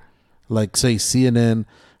Pfizer, like say CNN,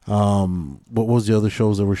 what was the other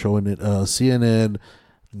shows that were showing it? CNN,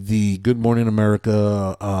 the Good Morning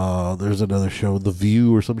America, there's another show, The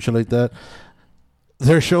View or some shit like that.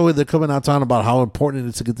 They're coming out talking about how important it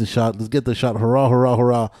is to get the shot. Let's get the shot. Hurrah, hurrah,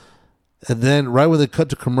 hurrah. And then right when they cut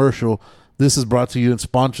to commercial, this is brought to you and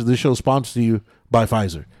sponsored. This show is sponsored to you by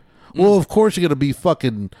Pfizer. Well, of course you're going to be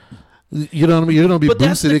fucking, you know what I mean? You're going to be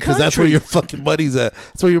boosting it because that's where your fucking money's at.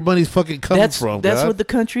 That's where your money's fucking coming from. That's what the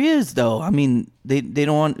country is, though. I mean, they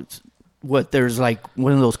don't want, there's like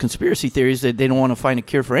one of those conspiracy theories that they don't want to find a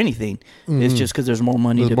cure for anything. Mm-hmm. It's just because there's more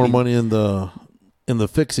money. There's more money in the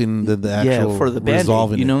fixing than the actual for the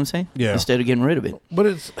resolving. You know what I'm saying? Yeah. Instead of getting rid of it. But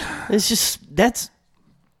it's just that's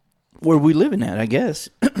where we living at, I guess.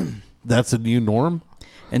 That's a new norm,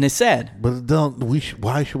 and it's sad. But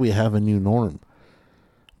why should we have a new norm?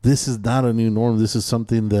 This is not a new norm. This is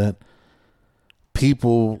something that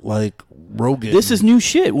people like Rogan. This is new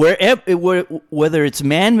shit. Whether it's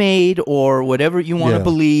man-made or whatever you want to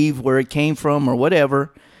believe, where it came from or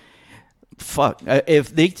whatever. Fuck.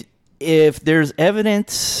 If there's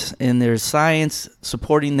evidence and there's science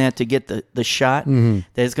supporting that to get the shot, that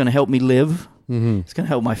it's going to help me live, it's going to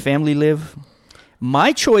help my family live.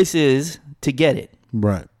 My choice is to get it.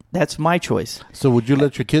 Right. That's my choice. So would you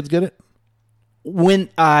let your kids get it? When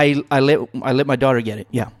I let my daughter get it,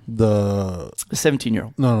 yeah. The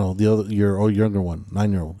 17-year-old. No, the other your younger one,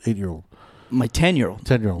 9-year-old, 8-year-old. My 10-year-old.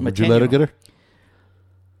 10-year-old. Would you let her get her?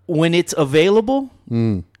 When it's available,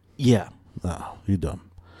 yeah. No, you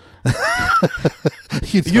dumb.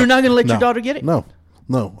 You're not going to let your daughter get it? No.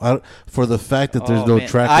 For the fact that there's no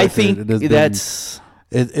track record. I think that's...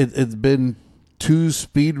 It's been too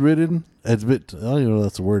speed ridden. It's been, I don't even know if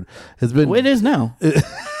that's a word. It's been. Well, it is now.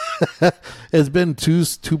 It's been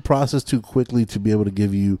too processed too quickly to be able to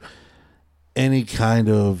give you any kind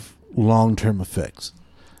of long-term effects.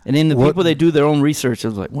 And then people that do their own research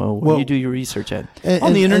is like, well, what do you do your research at?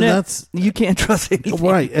 On the internet, you can't trust anything.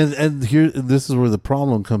 Right. And this is where the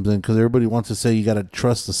problem comes in, because everybody wants to say you got to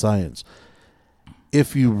trust the science.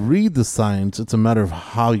 If you read the science, it's a matter of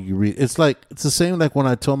how you read. It's the same like when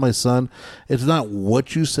I tell my son, it's not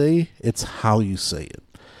what you say, it's how you say it.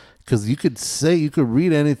 Because you could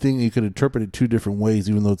read anything, you could interpret it two different ways,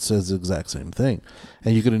 even though it says the exact same thing.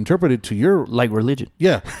 And you could interpret it to your... Like religion.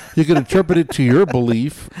 Yeah. You could interpret it to your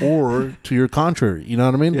belief or to your contrary. You know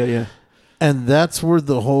what I mean? Yeah. And that's where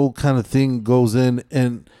the whole kind of thing goes in.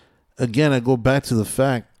 And again, I go back to the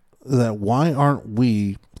fact that why aren't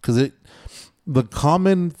we... Because the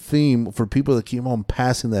common theme for people that keep on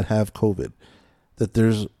passing that have COVID,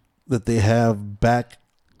 that they have back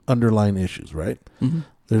underlying issues, right? Mm-hmm.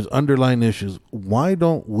 There's underlying issues. Why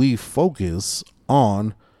don't we focus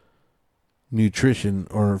on nutrition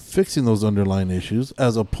or fixing those underlying issues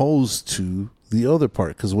as opposed to the other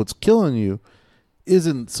part? Because what's killing you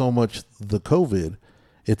isn't so much the COVID,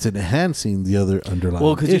 it's enhancing the other underlying issues.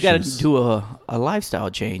 Well, because you got to do a lifestyle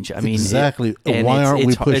change. I mean, exactly. Why aren't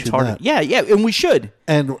we pushing that? Yeah, and we should.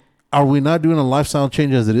 And are we not doing a lifestyle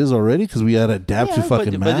change as it is already? Because we had to adapt to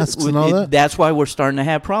fucking masks and all that. That's why we're starting to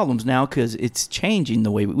have problems now, because it's changing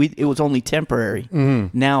the way it was only temporary.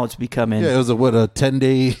 Mm-hmm. Now it's becoming. Yeah, it was a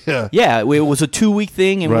 10-day. Yeah, it was a 2-week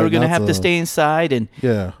thing, and we were going to have to stay inside. And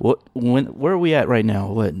yeah, where are we at right now?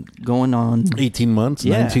 What going on? 18 months,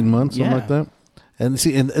 19 months, something like that. And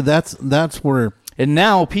see, and that's where. And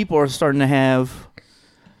now people are starting to have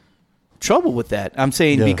trouble with that. I'm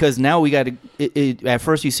saying because now we got to. At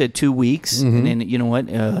first, you said 2 weeks, and then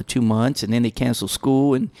 2 months, and then they cancel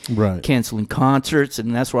school and canceling concerts,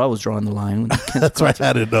 and that's where I was drawing the line. That's where I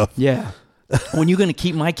had enough. Yeah, When you going to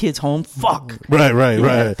keep my kids home? Fuck.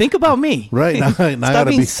 Right. Think about me. Right. Now Stop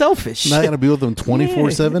being selfish. Now I got to be with them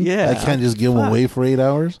 24/7. Yeah. I can't just give them away for 8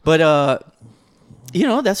 hours. But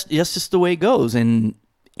that's just the way it goes. And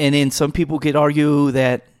then some people could argue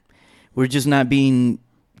that we're just not being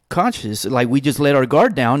conscious, like we just let our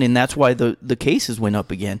guard down, and that's why the cases went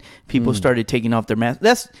up again. People started taking off their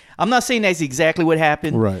masks. I'm not saying that's exactly what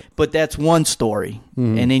happened, right? But that's one story.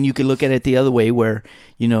 And then you can look at it the other way, where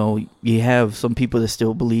you have some people that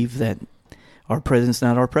still believe that our president's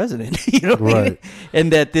not our president, what I mean?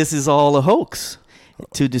 And that this is all a hoax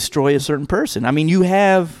to destroy a certain person. I mean, you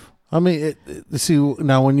have. I mean, see,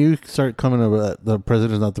 now when you start coming over the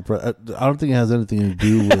president's not the president, I don't think it has anything to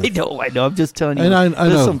do with... I know. I'm just telling you. And I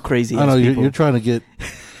know, some crazy I know people. you're trying to get...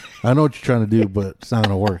 I know what you're trying to do, but it's not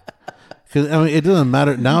going to work. Because, I mean, it doesn't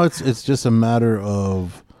matter. Now it's just a matter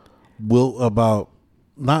of about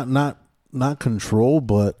not control,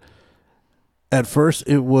 but at first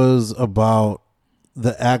it was about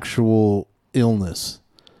the actual illness.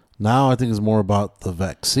 Now I think it's more about the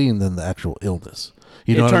vaccine than the actual illness.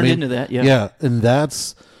 You know it what turned I mean? into that, yeah. Yeah, and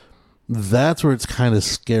that's where it's kind of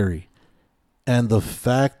scary. And the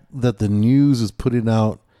fact that the news is putting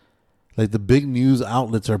out, like the big news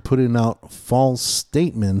outlets are putting out false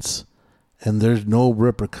statements and there's no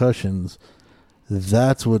repercussions,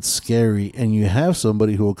 that's what's scary. And you have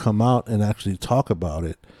somebody who will come out and actually talk about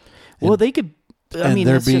it. Well, they could... I mean,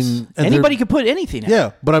 anybody could put anything out.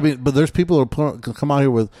 Yeah, but there's people who come out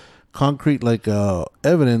here with concrete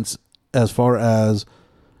evidence as far as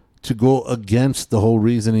to go against the whole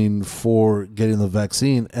reasoning for getting the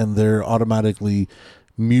vaccine, and they're automatically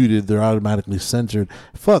muted, they're automatically censored.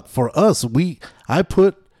 Fuck, for us,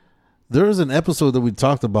 there was an episode that we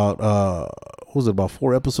talked about, what was it, about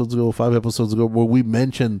 5 episodes ago, where we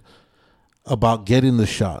mentioned about getting the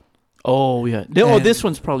shot. Oh, yeah. This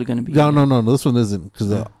one's probably going to be... No, this one isn't,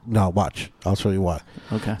 because, no, watch. I'll show you why.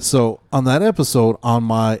 Okay. So, on that episode, on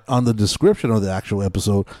the description of the actual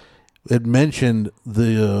episode, it mentioned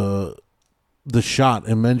the shot.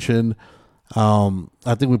 It mentioned,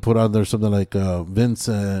 I think we put out there something like Vince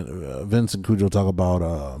and Cujo talk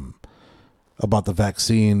about the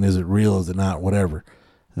vaccine. Is it real? Is it not? Whatever.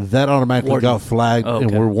 That automatically got flagged, and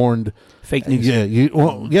we're warned. Fake news.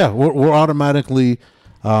 Yeah, we're automatically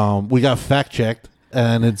we got fact checked,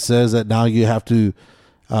 and it says that now you have to.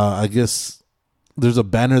 I guess there's a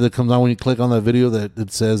banner that comes on when you click on that video that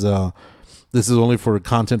it says. This is only for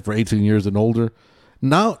content for 18 years and older.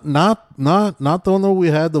 Not the one that we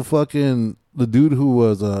had the dude who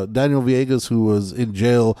was Daniel Villegas, who was in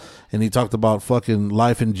jail, and he talked about fucking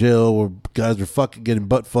life in jail where guys are fucking getting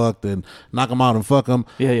butt fucked and knock them out and fuck them.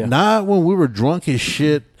 Yeah. Not when we were drunk as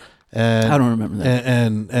shit. And I don't remember that.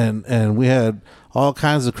 And we had all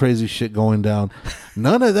kinds of crazy shit going down.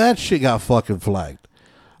 None of that shit got fucking flagged.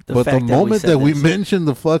 But the moment that we mentioned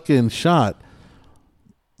the fucking shot,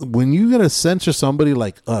 when you're going to censor somebody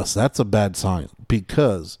like us, that's a bad sign,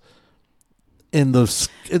 because in the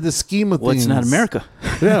scheme of things... Well, it's not America.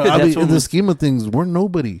 Yeah, I mean, in the scheme of things, we're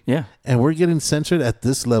nobody. Yeah. And we're getting censored at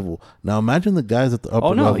this level. Now, imagine the guys at the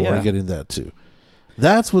upper level are getting that too.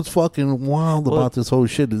 That's what's fucking wild about this whole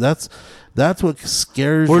shit. That's what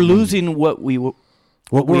scares me. We're losing what we're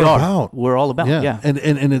about. We're all about, yeah. And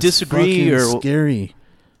it's disagree fucking scary.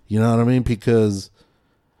 You know what I mean? Because...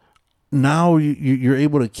 now you're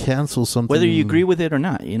able to cancel something, whether you agree with it or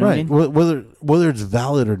not. You know what I mean? Whether it's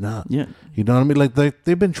valid or not. Yeah. You know what I mean? Like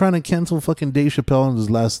they've been trying to cancel fucking Dave Chappelle in his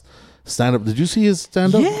last stand-up. Did you see his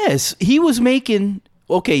stand-up? Yes, he was making.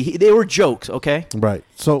 Okay, they were jokes. Okay, right.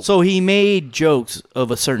 So he made jokes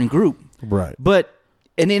of a certain group. Right.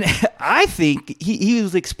 And then I think he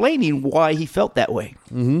was explaining why he felt that way.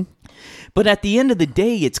 Mm-hmm. But at the end of the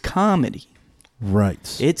day, it's comedy.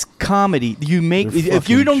 Right. It's comedy. If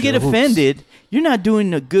you don't get offended, you're not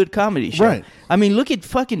doing a good comedy show. Right. I mean, look at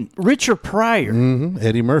fucking Richard Pryor. Mm-hmm.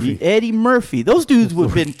 Eddie Murphy. Those dudes would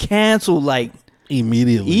have been canceled like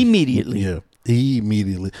immediately. Yeah.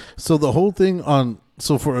 Immediately. So the whole thing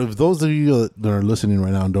for those of you that are listening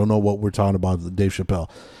right now and don't know what we're talking about, Dave Chappelle,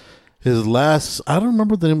 his last, I don't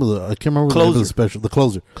remember the name of I can't remember the name of the special. The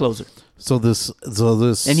Closer. So this.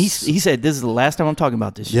 And he said, this is the last time I'm talking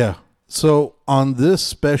about this shit. Yeah. So on this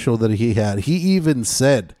special that he had, he even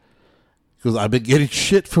said, because I've been getting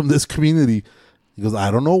shit from this community, because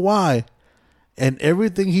I don't know why, and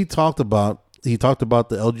everything he talked about the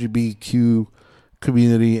LGBTQ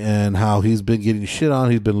community and how he's been getting shit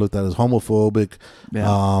on. He's been looked at as homophobic,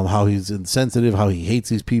 how he's insensitive, how he hates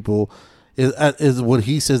these people, is what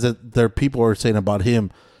he says that their people are saying about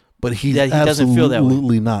him, but he doesn't feel that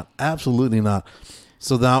way. Absolutely not.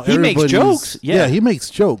 So now he makes jokes. Yeah, he makes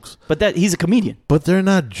jokes. But he's a comedian. But they're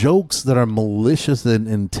not jokes that are malicious in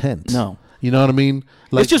intent. No. You know what I mean?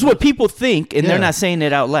 Like, it's just what people think, and they're not saying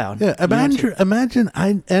it out loud. Yeah, imagine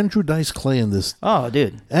Andrew Dice Clay in this. Oh,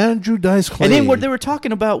 dude. Andrew Dice Clay. And then what they were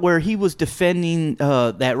talking about where he was defending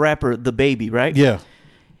that rapper, The Baby, right? Yeah.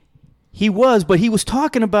 He was, but he was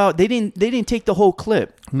talking about they didn't take the whole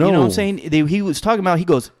clip. No. You know what I'm saying? He was talking about, he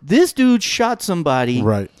goes, this dude shot somebody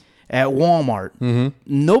at Walmart. Mm-hmm.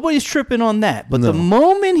 Nobody's tripping on that. But the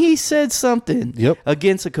moment he said something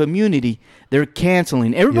against a community, they're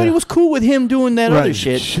canceling. Everybody was cool with him doing that other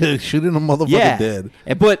shit. Shooting a motherfucker dead.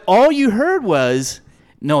 But all you heard was,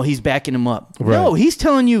 no, he's backing him up. Right. No, he's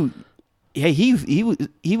telling you, hey, he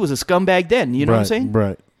was a scumbag then. You know what I'm saying?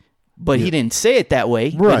 Right. But he didn't say it that way.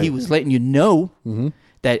 Right. But he was letting you know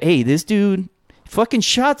that, hey, this dude fucking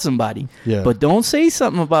shot somebody. Yeah. But don't say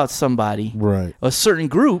something about somebody, a certain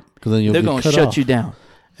group, then they're going to shut you down.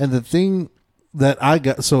 And the thing that I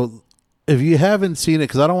got, so if you haven't seen it,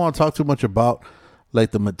 because I don't want to talk too much about like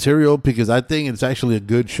the material, because I think it's actually a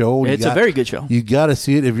good show. It's a very good show. You got to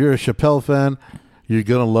see it. If you're a Chappelle fan, you're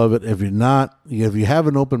going to love it. If you're not, if you have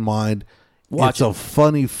an open mind, it's a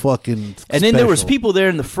funny fucking And then there was people there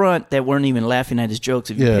in the front that weren't even laughing at his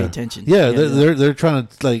jokes if you pay attention. Yeah, they're trying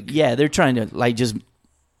to like... Yeah, they're trying to like just...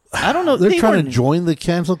 I don't know. They're trying to join the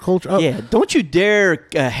cancel culture. Yeah, don't you dare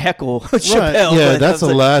heckle Chappelle. Yeah, that's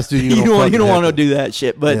the last dude you don't want to do that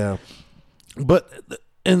shit. But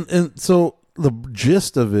and so the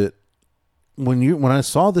gist of it, when I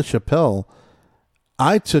saw the Chappelle,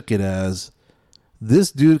 I took it as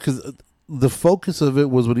this dude, because the focus of it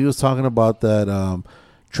was when he was talking about that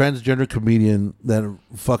transgender comedian that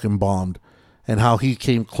fucking bombed, and how he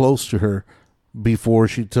came close to her before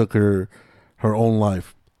she took her own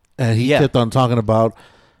life, and he kept on talking about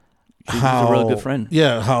how a real good friend.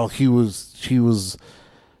 Yeah, how he was.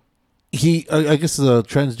 I guess the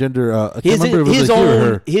transgender. I can't remember if it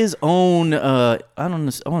was his own. I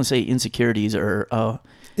want to say insecurities or.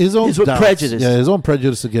 His own prejudice. Yeah, his own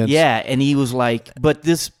prejudice against. Yeah, and he was like, but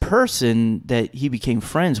this person that he became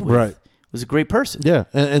friends with was a great person. Yeah,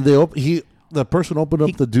 and the person opened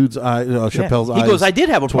up the dude's eye, Chappelle's eyes. He goes, I did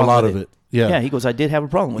have a problem with it. Yeah, he goes, I did have a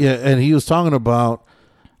problem with it. Yeah, and he was talking about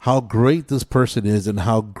how great this person is and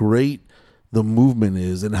how great the movement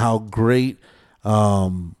is and how great,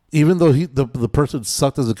 even though the person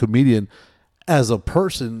sucked as a comedian, as a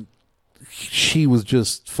person, she was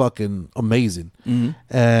just fucking amazing.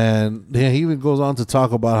 Mm-hmm. And he even goes on to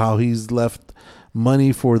talk about how he's left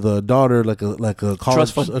money for the daughter, like a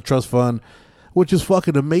college trust fund, which is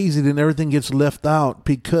fucking amazing, and everything gets left out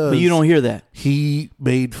because but you don't hear that he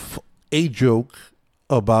made a joke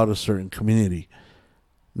about a certain community.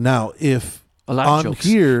 Now, if a lot on of jokes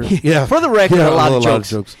here, for the record, a lot of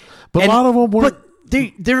jokes, but a lot of them weren't.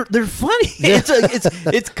 But they're funny. Yeah.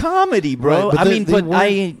 It's comedy, bro.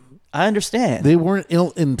 Right, I understand. They weren't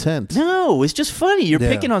ill intent. No, it's just funny. You're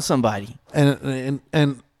picking on somebody. And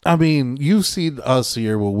I mean, you've seen us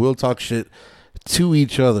here where we'll talk shit to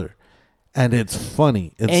each other, and it's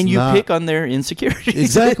funny. And you pick on their insecurities.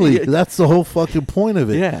 Exactly. That's the whole fucking point of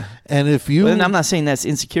it. Yeah. And if you... And I'm not saying that's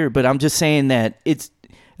insecure, but I'm just saying that if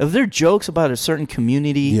there are jokes about a certain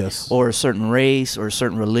community or a certain race or a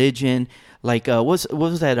certain religion, like what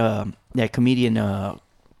was that comedian,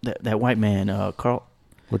 that white man, Carl...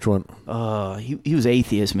 Which one? He was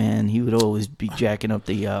atheist, man. He would always be jacking up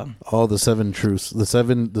the the 7 truths, the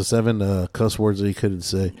seven cuss words that he couldn't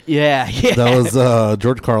say. Yeah. That was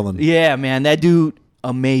George Carlin. Yeah, man, that dude,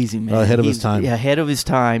 amazing, man. Ahead of his time. Yeah, ahead of his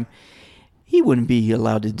time. He wouldn't be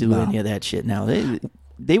allowed to do any of that shit now.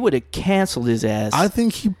 They would have canceled his ass. I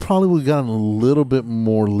think he probably would have gotten a little bit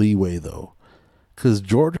more leeway though, because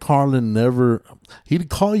George Carlin he'd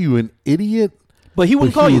call you an idiot, but he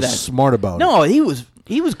wouldn't call you that. Smart about it. No, he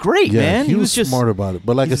was great, man. He was just smart about it.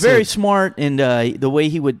 But like I said, very smart, and the way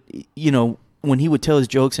he would, when he would tell his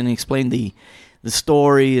jokes and explain the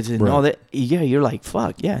stories and all that, you're like,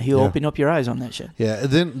 fuck, he'll open up your eyes on that shit. Yeah,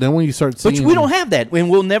 and then when you start seeing... But we don't have that,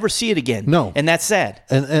 and we'll never see it again. No. And that's sad.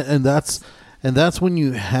 And that's when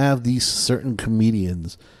you have these certain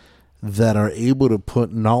comedians that are able to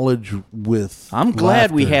put knowledge with I'm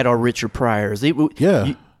glad we had our Richard Pryors.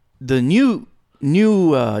 The new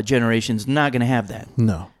generation's not going to have that.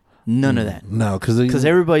 No. None of that. No, because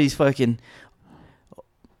everybody's fucking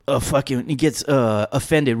gets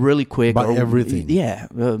offended really quick by everything. Yeah,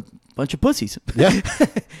 bunch of pussies. Yeah,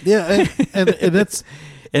 yeah, and that's.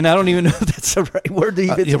 And I don't even know if that's the right word to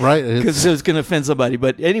even. You're right, because it's going to offend somebody.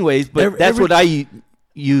 But anyways, that's what I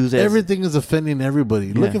use. Everything is offending everybody.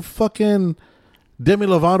 Yeah. Look at fucking Demi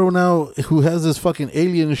Lovato now, who has this fucking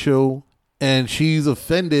alien show. and she's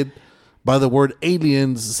offended by the word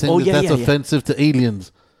aliens, saying that's offensive to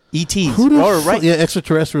aliens. ETs. Right? Yeah,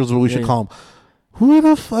 extraterrestrials is what we should call them. Who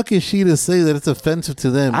the fuck is she to say that it's offensive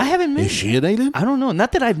to them? I haven't met. Is she an alien? I don't know.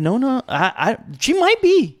 Not that I've known her. She might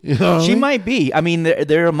be. You know what I mean? Might be. I mean,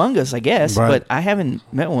 they're among us, I guess. Right. But I haven't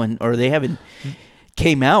met one, or they haven't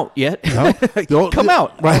came out yet. No? Come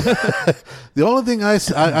out. Right. The only thing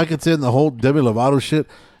I could say in the whole Demi Lovato shit,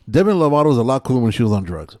 Demi Lovato was a lot cooler when she was on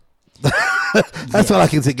drugs. That's all I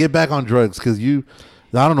can say. Get back on drugs, because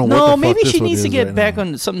I don't know what the fuck. No, maybe she this needs to get right back now.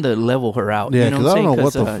 on something to level her out. Yeah, you know because I don't know what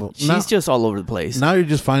what the fuck. She's just all over the place. Now you're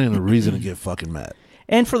just finding a reason to get fucking mad.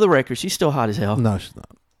 And for the record, she's still hot as hell. No, she's not.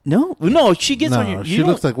 No, she gets on your. She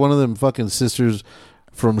looks like one of them fucking sisters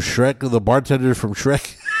from Shrek, the bartender from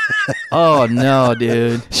Shrek. Oh no,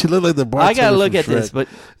 dude! She looked like the bartender. I gotta look from at Shrek. this,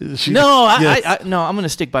 but She- no, yes. no, I'm gonna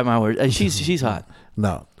stick by my word. She's hot.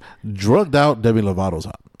 No, drugged out Demi Lovato's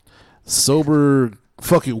hot. Sober,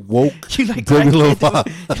 fucking woke. You like Demi crackhead Lovato.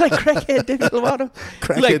 You like crackhead Demi Lovato?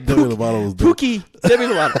 Crackhead You like Demi Lovato was dope. Pookie Demi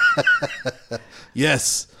Lovato.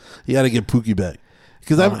 Yes, you got to get Pookie back,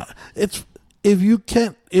 because if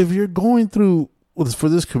you're going through for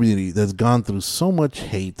this community that's gone through so much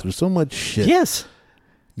hate, through so much shit. Yes,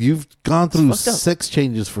 you've gone through fucked up. sex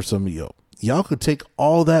changes for some of y'all could take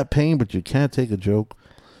all that pain, but you can't take a joke.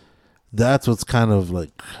 That's what's kind of like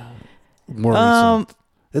worrisome.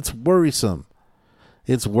 It's worrisome.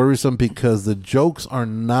 It's worrisome because the jokes are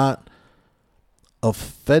not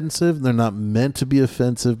offensive. They're not meant to be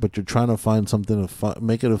offensive, but you're trying to find something to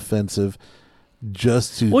make it offensive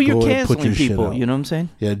just to you're go and put canceling your people. shit out. You know what I'm saying?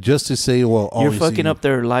 Yeah, just to say, well, You're fucking up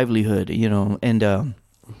their livelihood. You know, and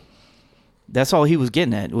that's all he was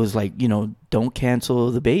getting at. Was like, don't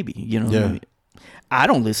cancel the baby. You know, Yeah. I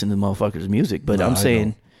don't listen to motherfuckers' music, but No, I'm I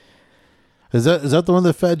saying, Is that the one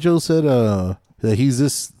that Fat Joe said that he's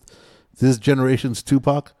this generation's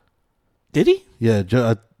Tupac? did he? Yeah,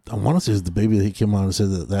 I want to say it's the baby that he came on and said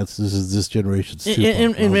this is this generation's Tupac.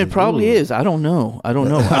 And it probably is. I don't know. I mean,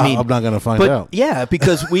 I'm not gonna find out. Yeah,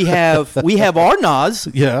 because we have our Nas,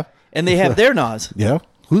 Yeah, and they have their Nas. yeah.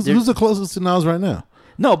 Who's the closest to Nas right now?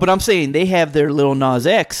 No, but I'm saying they have their little Nas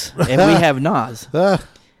X, and we have Nas.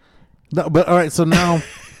 No, but all right. So now,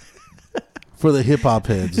 for the hip hop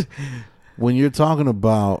heads, when you're talking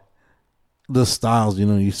about the styles,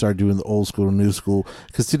 you start doing the old school and new school.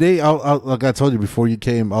 Because today, like I told you before you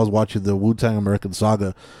came, I was watching the Wu-Tang American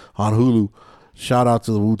Saga on Hulu. Shout out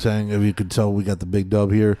to the Wu-Tang. If you could tell, we got the big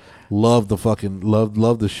dub here. Love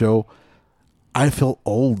the show. I felt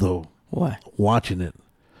old though. Why? Watching it,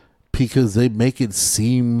 because they make it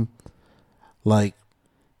seem like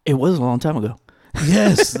It was a long time ago.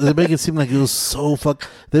 yes, they make it seem like it was so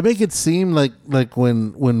They make it seem like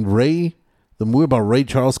when Ray, the movie about Ray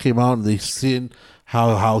Charles came out, and they seen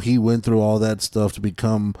how he went through all that stuff to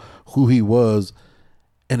become who he was,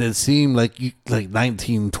 and it seemed like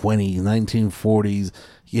 1920s, 1940s.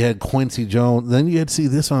 You had Quincy Jones, then you had to see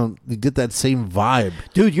this on. You get that same vibe,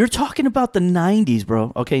 Dude, you're talking about the 90s,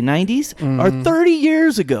 bro. Okay, 90s are 30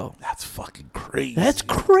 years ago. That's fucking crazy. That's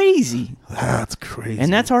crazy. That's crazy,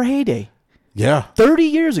 And that's our heyday. yeah, 30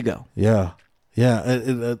 years ago. yeah.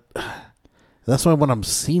 That's why when I'm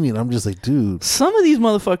seeing it, I'm just like, dude. Some of these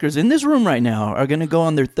motherfuckers in this room right now are going to go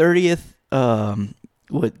on their 30th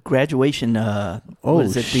graduation what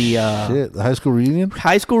is it, shit, the high school reunion.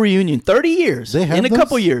 high school reunion. 30 years. They have in a those?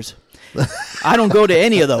 couple years. I don't go to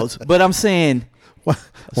any of those, but I'm saying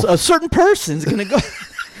a certain person's going to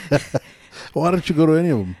go. Why don't you go to any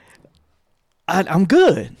of them? I'm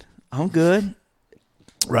good.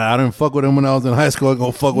 Right, I didn't fuck with him when I was in high school. I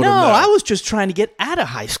go fuck with him now. No, I was just trying to get out of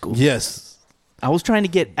high school. Yes. I was trying to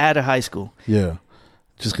get out of high school. Yeah.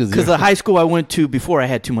 Just Because the high school I went to before I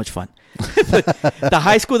had too much fun. The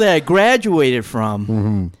high school that I graduated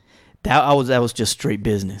from, that was just straight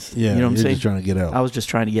business. Yeah, you know what I'm you're saying? just trying to get out. I was just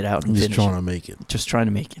trying to get out and just finish. trying to make it. Just trying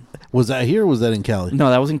to make it. Was that here or was that in Cali? No,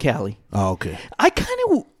 that was in Cali. Oh, okay. I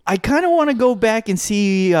kind of want to go back and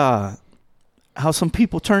see how some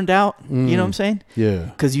people turned out. You know what I'm saying? Yeah.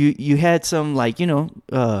 Because you had some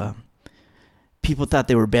people thought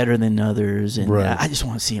they were better than others, and Right. I just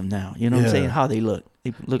want to see them now. You know what I'm Yeah. saying? How they look.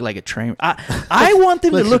 They look like a train. I want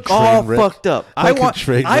them Like to a look train all wreck. fucked up. Like a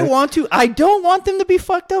train I wreck. want to. I don't want them to be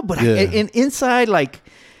fucked up, but Yeah. and inside, like,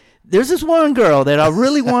 there's this one girl that I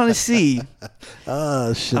really want to see. Shit.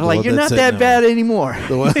 I'm like, you're not that bad anymore.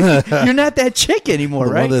 You're not that chick anymore,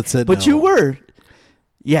 The one right? that said but no. you were.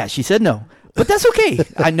 Yeah, she said no. But that's okay.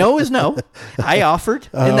 I know is no. I offered,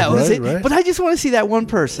 and that was right, it. right. But I just want to see that one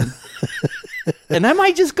person. And I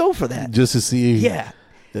might just go for that. Just to see. Yeah.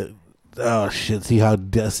 Oh, shit. See how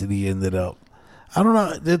Destiny ended up. I don't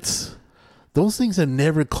know. those things have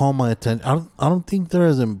never caught my attention. I don't think they're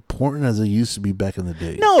as important as they used to be back in the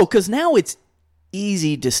day. No, because now it's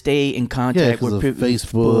easy to stay in contact with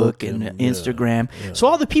Facebook and Instagram. Yeah. So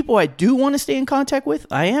all the people I do want to stay in contact with,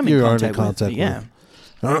 I am in contact with. Yeah.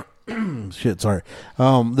 Shit, sorry.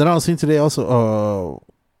 Then I was seeing today also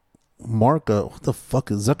Mark, what the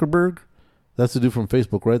fuck is Zuckerberg? That's the dude from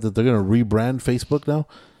Facebook, right? That they're going to rebrand Facebook now?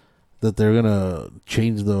 That they're going to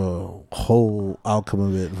change the whole outcome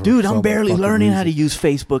of it. Dude, I'm barely learning how to use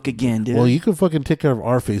Facebook again, dude. Well, you can fucking take care of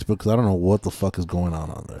our Facebook because I don't know what the fuck is going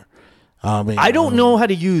on there. I don't know how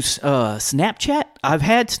to use Snapchat. I've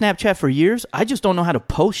had Snapchat for years. I just don't know how to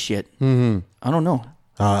post shit. Mm-hmm. I don't know.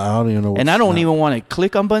 I don't even know. And I don't even want to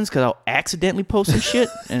click on buttons because I'll accidentally post some shit.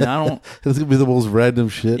 And I don't. It's going to be the most random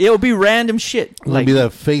shit. It'll be random shit. It'll be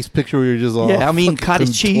that face picture where you're just all. Yeah, I mean,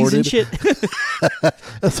 cottage cheese and shit.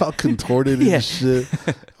 That's all contorted and shit.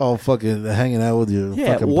 All fucking hanging out with you.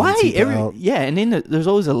 Yeah, why? And then there's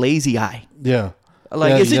always a lazy eye. Yeah.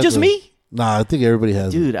 Like, is it just me? Nah, I think everybody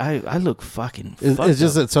has. Dude, I look fucking. It's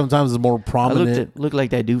just that sometimes it's more prominent. I look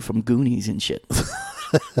like that dude from Goonies and shit.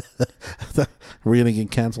 We're gonna get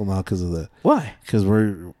canceled now because of that. Why? Because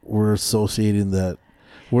we're associating that.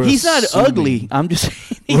 He's not ugly. I'm just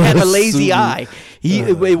saying he had a lazy eye.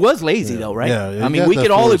 It was lazy though, right? Yeah. I mean, we could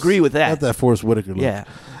all agree with that. Got that Forrest Whitaker look. Yeah.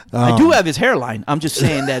 I do have his hairline. I'm just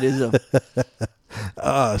saying that is a.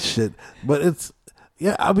 Oh shit! But it's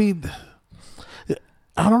I mean.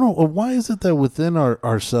 I don't know. Why is it that within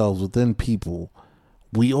ourselves, within people,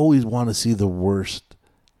 we always want to see the worst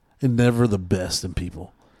and never the best in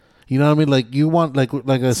people? You know what I mean? Like you want, like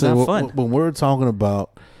I said, when we're talking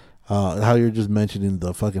about how you're just mentioning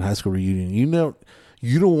the fucking high school reunion,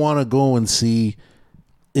 you don't want to go and see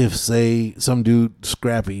if, say, some dude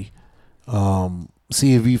Scrappy,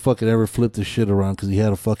 see if he fucking ever flipped his shit around because he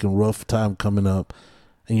had a fucking rough time coming up,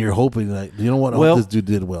 and you're hoping like, you know what? I hope this dude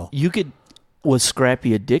did well. You could. Was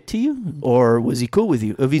Scrappy a dick to you, or was he cool with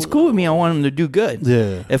you? If he's cool with me, I want him to do good.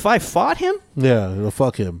 Yeah. If I fought him,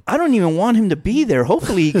 fuck him. I don't even want him to be there.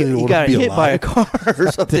 Hopefully, he got hit by a car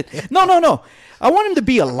or something. No. I want him to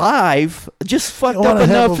be alive, just fucked up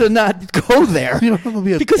enough to not go there.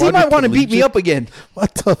 Because he might want to beat me up again.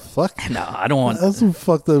 What the fuck? No, I don't want. That's some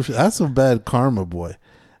fucked up shit. That's some bad karma, boy.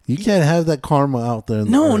 You can't have that karma out there.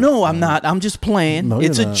 No, I'm not. I'm just playing. No,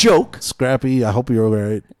 it's a joke. Scrappy, I hope you're all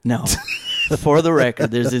right. No. For the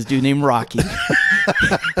record, there's this dude named Rocky.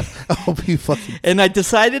 I hope he fucking. And I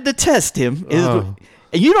decided to test him. And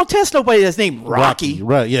you don't test nobody that's named Rocky.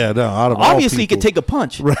 Right, yeah, no. Out of Obviously, all he could take a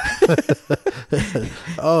punch. Right.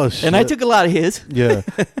 Oh, shit. And I took a lot of his. Yeah.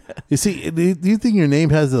 You see, do you think your name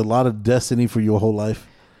has a lot of destiny for your whole life?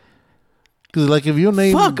 Because, like, if your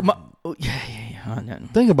name. Fuck.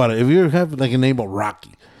 Think about it. If you have, like, a name of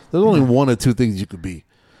Rocky, there's only one or two things you could be.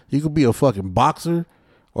 You could be a fucking boxer.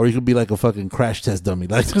 Or you could be like a fucking crash test dummy.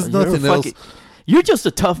 Like there's nothing else. You're just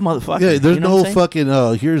a tough motherfucker. Yeah, there's no fucking.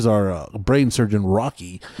 Here's our brain surgeon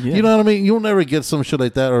Rocky. Yeah. You know what I mean? You'll never get some shit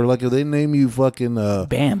like that. Or like if they name you fucking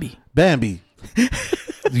Bambi.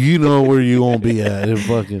 You know where you gonna be at? And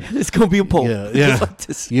fucking. It's gonna be a pole. Yeah.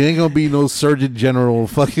 You ain't gonna be no Surgeon General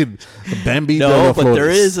fucking Bambi. No, but there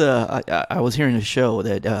is a. I was hearing a show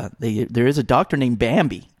that there is a doctor named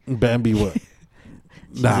Bambi. Bambi what?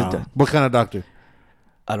 Nah. What kind of doctor?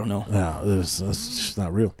 I don't know. No, that's just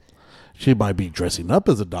not real. She might be dressing up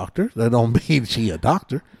as a doctor. That don't mean she a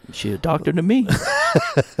doctor. She a doctor to me.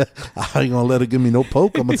 I ain't gonna let her give me no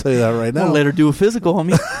poke. I'm gonna tell you that right now. I'll let her do a physical on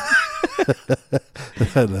me.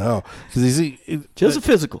 No, because you see, just a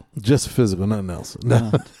physical, nothing else.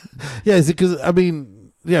 No. Yeah, because I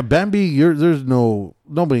mean, Bambi, there's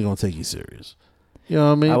nobody gonna take you serious. You know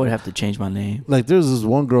what I mean? I would have to change my name. Like there's this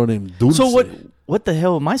one girl named Dulce. So what the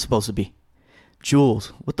hell am I supposed to be? Jules,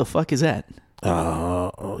 what the fuck is that?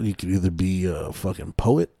 You could either be a fucking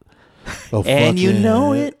poet, and you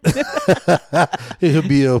know it. You could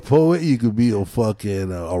be a poet. You could be a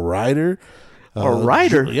fucking a writer. A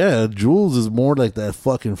writer? Jules is more like that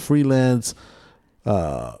fucking freelance.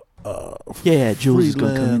 Jules is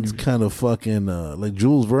gonna come in. Kind of fucking like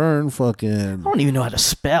Jules Verne. Fucking. I don't even know how to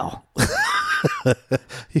spell.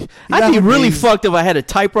 I'd be really fucked if I had a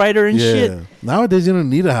typewriter and shit. Nowadays you don't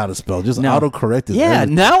need how to spell, just autocorrect it. Yeah,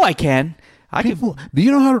 now I can. Do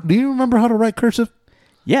you remember how to write cursive?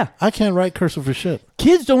 Yeah, I can't write cursive for shit.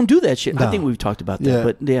 Kids don't do that shit. No. I think we've talked about that,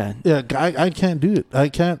 but I can't do it. I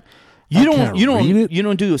can't. You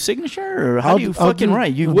don't do a signature, or how do you fucking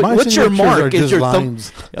write? What's your mark? Is your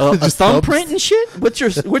thumbprint and shit? What's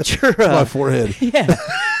your my forehead? Yeah.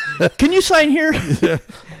 Can you sign here?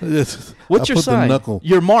 What's your sign? The knuckle.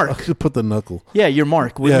 Your mark. I put the knuckle. Yeah, your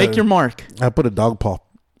mark. Make your mark. I put a dog paw.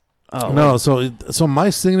 Oh no. So my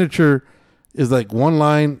signature is like one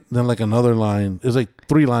line, then like another line. It's like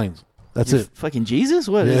 3 lines. That's it. Fucking Jesus?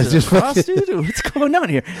 What Yeah, is it's it? just A cross, dude? What's going on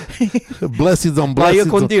here? Blessings on Vaya blessings.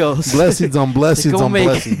 con Dios. Blessings on blessings on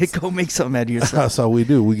blessings. Go make something out of yourself. That's how we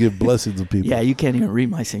do. We give blessings to people. Yeah, you can't even read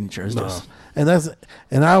my signature. It's No. just-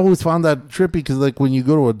 And I always found that trippy because like when you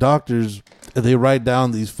go to a doctor's, they write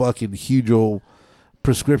down these fucking huge old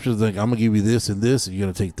prescriptions like I'm gonna give you this and this, and you're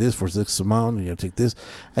gonna take this for this amount, and you're gonna take this,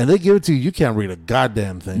 and they give it to you. You can't read a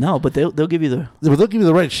goddamn thing. No, but they'll give you the. But they'll give you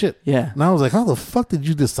the right shit. Yeah. And I was like, how the fuck did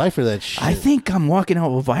you decipher that shit? I think I'm walking out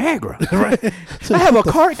with Viagra. Right? So I have a what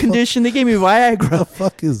the heart condition. They gave me The Viagra.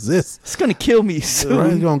 fuck is this? It's gonna kill me Right? soon.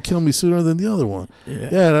 It's gonna kill me sooner than the other one. Yeah.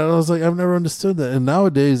 Yeah. And I was like, I've never understood that. And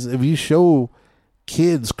nowadays, if you show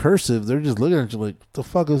kids cursive, they're just looking at you like, what the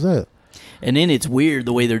fuck is that? And then it's weird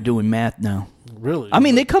the way they're doing math now. Really? I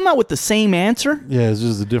mean, they come out with the same answer. Yeah, it's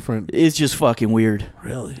just a different. It's just fucking weird.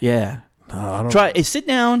 Really? Yeah. No, I don't. Sit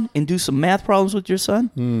down and do some math problems with your son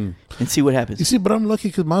and see what You happens. see, but I'm lucky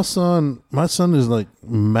because my son is like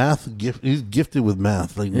math gift. He's gifted with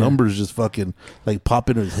math. Like numbers just fucking like pop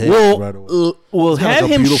into his head right away. We'll He's got, have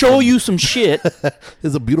like, a him beautiful- show you some shit.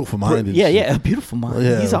 It's a beautiful mind. and Yeah, shit. yeah, a beautiful mind.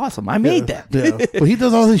 Yeah. He's awesome. I made that. Yeah. But he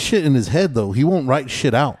does all this shit in his head though. He won't write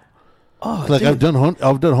shit out. Oh, Like dude. I've done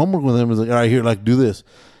homework with him. He's like, all right, here, like do this.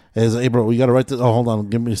 And he's like, hey, bro, we got to write this. Oh, hold on,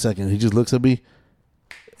 give me a second. He just looks at me.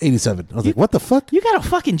 87. I was like, what the fuck? You got a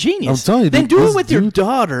fucking genius. I'm telling you, Then dude, do this it with your dude-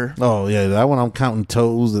 daughter. Oh yeah, that one I'm counting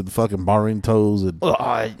toes and fucking borrowing toes and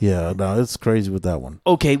Oh, yeah, no, it's crazy with that one.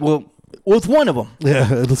 okay, well, with one of them. Yeah,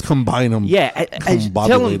 let's combine them. Yeah, I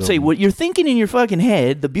tell him, say, what you're thinking in your fucking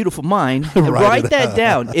head, the beautiful mind, write that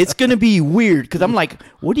down. It's going to be weird because I'm like,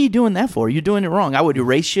 what are you doing that for? You're doing it wrong. I would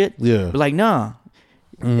erase shit. Yeah. But like, nah.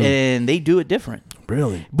 And they do it different.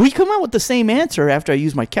 Really? We come out with the same answer after I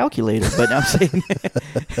use my calculator, but I'm saying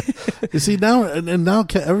You see now, and now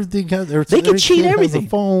everything has. they can cheat everything. A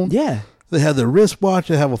phone. Yeah. They have their wristwatch.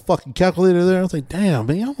 They have a fucking calculator there. I was like, damn,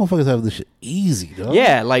 man, y'all motherfuckers have this shit easy, dog.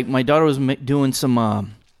 Yeah, like my daughter was doing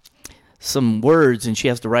some words and she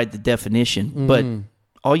has to write the definition, but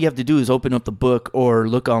all you have to do is open up the book or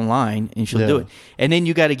look online and she'll do it. And then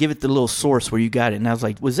you got to give it the little source where you got it. And I was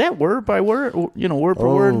like, was that word by word? Or, word per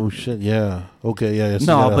word? Oh shit, yeah. Okay, yeah. So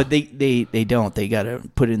No, but they don't. They got to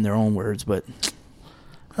put in their own words, but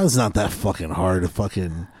that's not that fucking hard to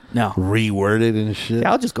fucking no. reword it and shit.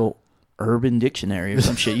 Yeah, I'll just go Urban Dictionary or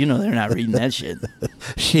some shit. They're not reading that shit.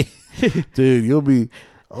 Shit. Dude, you'll be.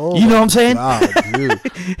 Oh, You know what I'm saying? God,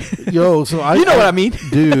 dude. Yo, so You know what I mean.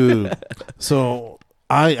 dude. So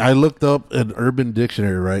I looked up an Urban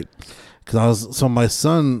Dictionary, right? Because my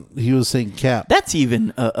son, he was saying cap. That's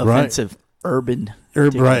even offensive. Urban.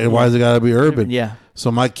 Right? Why does it gotta be urban? Yeah.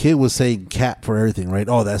 So my kid was saying cap for everything, right?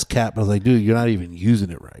 Oh, that's cap. I was like, dude, you're not even using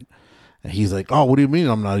it right. And he's like, oh, what do you mean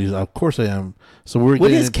I'm not using it? Of course I am. So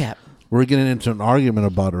What is cap? We're getting into an argument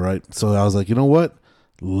about it, right? So I was like, you know what?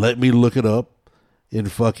 Let me look it up in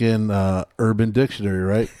fucking Urban Dictionary,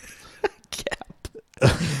 right?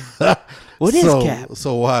 Cap. What is cap?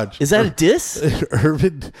 So watch. Is that a diss?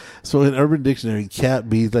 So in Urban Dictionary, cap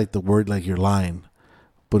means like the word like you're lying.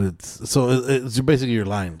 But it's basically you're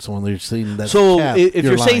lying. So when they're saying that, So cap, if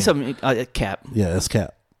you're saying lying. something, cap. Yeah, it's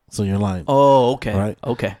cap. So you're lying. Oh, okay. Right.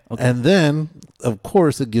 Okay. And then, of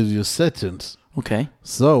course, it gives you a sentence. Okay.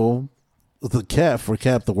 So the cap,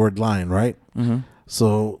 the word lying, right? Mm-hmm.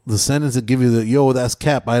 So the sentence that give you yo, that's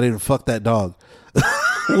cap. I didn't fuck that dog.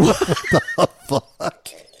 What the fuck?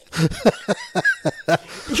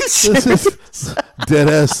 You serious? Dead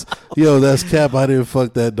ass. Yo, that's cap. I didn't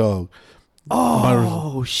fuck that dog.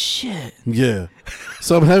 Oh, shit. Yeah.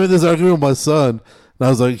 So I'm having this argument with my son, and I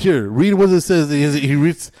was like, "Here, read what it says." He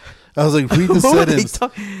reads. I was like, "Read the What are they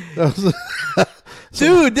sentence."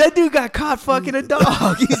 Dude, that dude got caught fucking a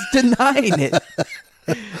dog. He's denying it.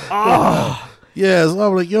 Oh, Yeah, so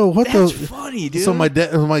I'm like, "Yo, what that's the?" funny, dude. So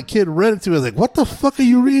my kid read it to me. I was like, "What the fuck are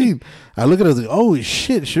you reading?" I look at it. I was like, "Oh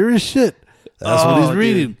shit, sure as shit." That's what he's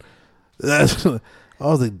reading. That's. I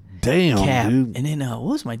was like, "Damn, cap. dude." And then what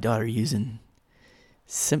was my daughter using?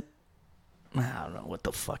 I don't know what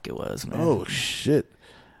the fuck it was, man. Oh shit.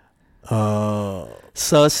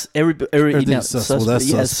 Sus. Everything's sus. Well, that's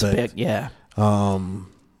yeah, suspect. Yeah.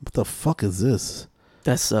 What the fuck is this?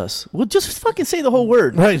 That's sus. Well, just fucking say the whole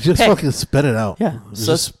word. Right, just Peck. fucking spit it out. Yeah.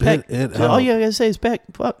 Just spit it out. All you gotta say is peck.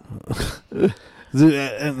 Fuck. Dude,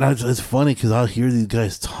 and it's funny because I'll hear these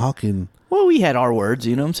guys talking. Well, we had our words,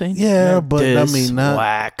 you know what I'm saying? Yeah, but I This, mean, not.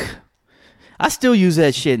 whack. I still use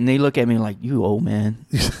that shit, and they look at me like, you old man.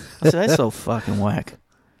 I said, that's so fucking whack.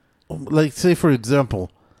 Like, say, for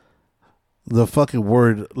example, the fucking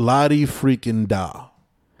word "lottie freaking da."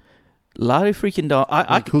 Lottie freaking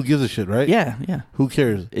da. Who gives a shit, right? Yeah. Who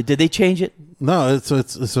cares? Did they change it? No,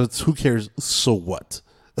 it's who cares? So what?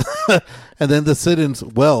 And then the sit-ins,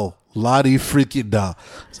 well, Lottie freaking da.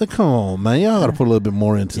 It's like, come on, man, y'all gotta put a little bit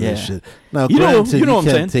more into this shit. Now, granted, you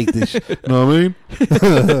can't take this shit. Know what I mean?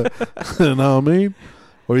 Know what I mean?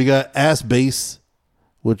 Or you got ass bass,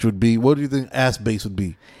 which would be, what do you think ass bass would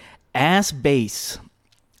be? Ass bass.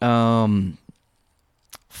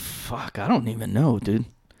 Fuck, I don't even know, dude.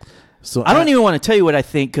 So I don't even want to tell you what I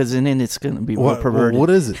think, because then it's going to be more perverted. What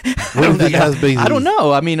is it? What do you think ass bass is? I don't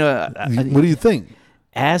know. I mean, what do you think?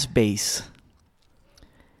 Ass bass.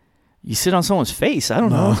 You sit on someone's face. I don't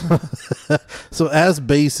know. So ass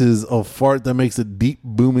bass is a fart that makes a deep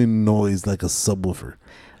booming noise like a subwoofer.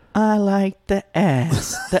 I like the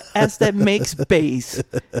ass that makes bass.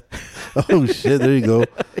 Oh shit! There you go.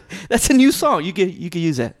 That's a new song. You could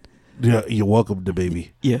use that. Yeah, you're welcome to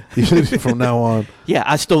baby. Yeah. From now on. Yeah,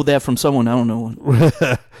 I stole that from someone. I don't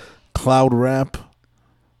know. Cloud rap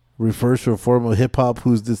refers to a form of hip hop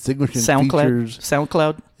whose distinguishing features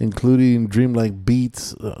SoundCloud, including dreamlike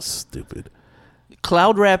beats. Oh, stupid.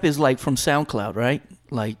 Cloud rap is like from SoundCloud, right?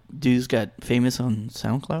 Like dudes got famous on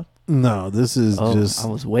SoundCloud. No, this is just. I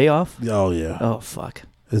was way off. Oh yeah. Oh fuck.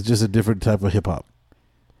 It's just a different type of hip hop.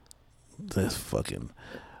 That's fucking.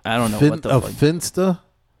 I don't know what the fuck. Finsta.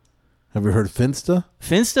 Have you heard Finsta?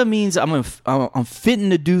 Finsta means I'm fitting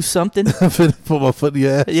to do something. Put my foot in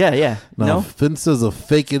your ass? Yeah. No? Finsta is a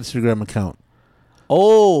fake Instagram account.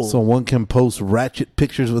 Oh. So one can post ratchet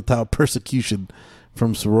pictures without persecution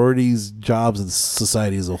from sororities, jobs, and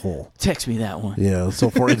society as a whole. Text me that one. Yeah. So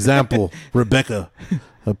for example, Rebecca,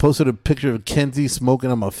 I posted a picture of Kenzie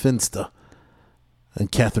smoking on my Finsta.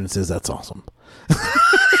 And Catherine says, that's awesome.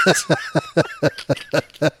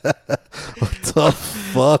 What the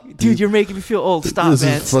fuck, dude? You're making me feel old. Stop,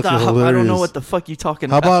 man. Stop. Hilarious. I don't know what the fuck you talking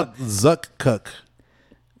about. How about Zuck-cuck?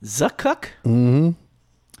 Zuck-cuck? Mm-hmm.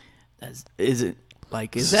 Is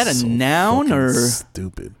that a noun or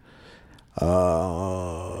stupid?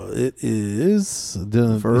 It is. It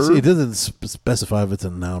doesn't specify if it's a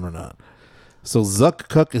noun or not. So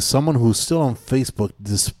Zuck-cuck is someone who's still on Facebook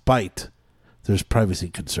despite there's privacy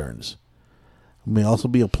concerns. May also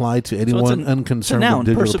be applied to anyone unconcerned with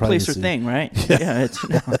digital person, privacy. Place, or thing, right? Yeah, it's a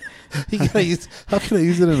noun. How can I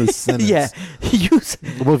use it in a sentence? Yeah,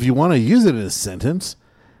 well, if you want to use it in a sentence,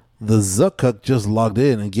 the Zuck-cuck just logged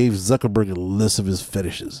in and gave Zuckerberg a list of his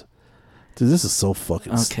fetishes. Dude, this is so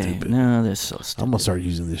fucking stupid. No, that's so stupid. I'm gonna start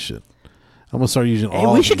using this shit. I'm gonna start using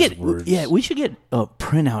all these words. Yeah, we should get a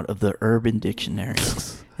printout of the Urban Dictionary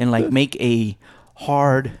and like make a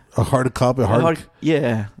hard copy.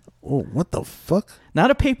 Yeah. Oh, what the fuck?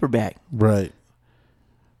 Not a paperback. Right.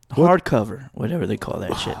 Hardcover, whatever they call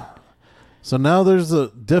that shit. So now there's a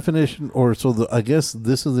definition, I guess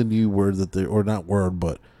this is a new word or not word,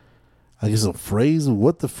 but I guess a phrase.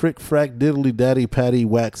 What the frick, frack, diddly, daddy, patty,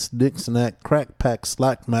 whack, snick, snack, crack, pack,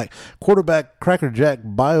 slack, mac, quarterback, cracker jack,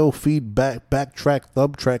 bio, feedback, backtrack,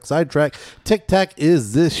 thumb track, sidetrack, tic tac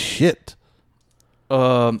is this shit.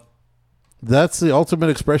 That's the ultimate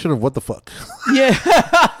expression of what the fuck. Yeah.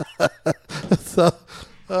 So,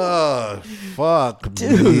 fuck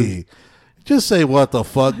me. Just say what the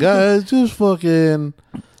fuck, guys. Just fucking.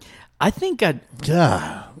 I think I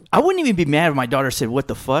wouldn't even be mad if my daughter said what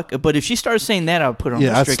the fuck, but if she starts saying that, I'll put her on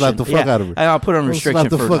restriction. I'd slap the fuck out of her. I'll put her on restriction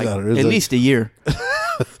for at least a year.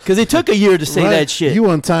 Because it took a year to say that shit. You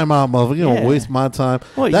on timeout, motherfucker. You don't waste my time.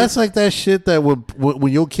 Well, that's like that shit that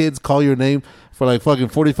when your kids call your name for like fucking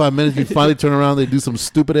 45 minutes, you finally turn around, they do some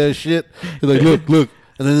stupid ass shit. You're like, look.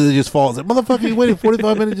 And then it just falls. Like, motherfucker, you waited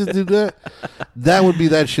 45 minutes just to do that? That would be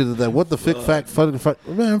that shit. That what the fuck, fuck,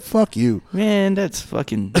 man, fuck you. Man, that's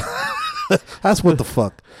fucking. That's what the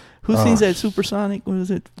fuck. Who sings that Supersonic? What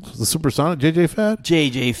is it? The Supersonic? JJ Fad?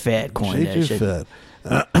 JJ Fad coined that shit. JJ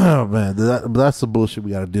Fad. Oh, man, that's the bullshit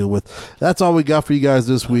we got to deal with. That's all we got for you guys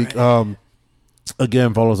this week. Right.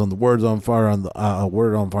 Again, follow us on the Words on Fire on the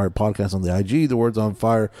Word on Fire podcast on the IG, the Words on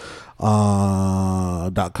Fire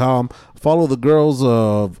 .com. Follow the girls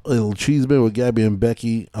of Little Cheeseman with Gabby and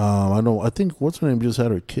Becky. I think what's her name just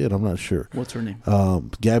had her kid. I'm not sure. What's her name?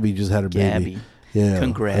 Gabby just had her baby. Yeah.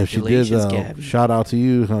 Congratulations, Gabby. Shout out to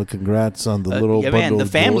you. Congrats on the little bundle. Man,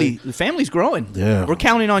 the family's growing. Yeah. We're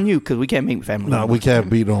counting on you because we can't make family. No, we can't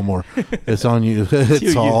beat no more. It's on you.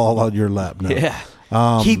 It's all on your lap now. Yeah.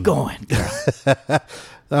 Keep going.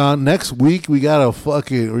 Next week we're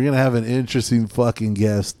gonna have an interesting fucking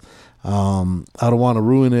guest. I don't want to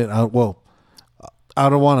ruin it. I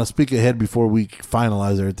don't want to speak ahead before we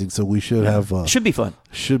finalize everything, so we should have should be fun.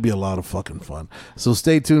 Should be a lot of fucking fun. So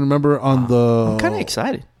stay tuned. Remember on the I'm kind of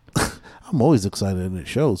excited. I'm always excited, and it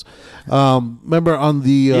shows. Remember on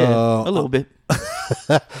the a little bit.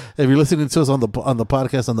 If you're listening to us on the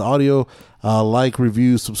podcast, on the audio, like,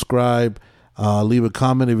 review, subscribe, leave a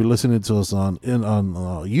comment. If you're listening to us on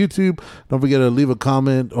YouTube, don't forget to leave a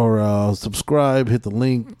comment or subscribe. Hit the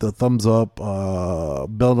link, the thumbs up,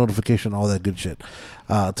 bell notification, all that good shit.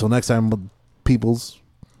 Till next time, peoples.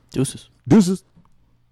 Deuces. Deuces.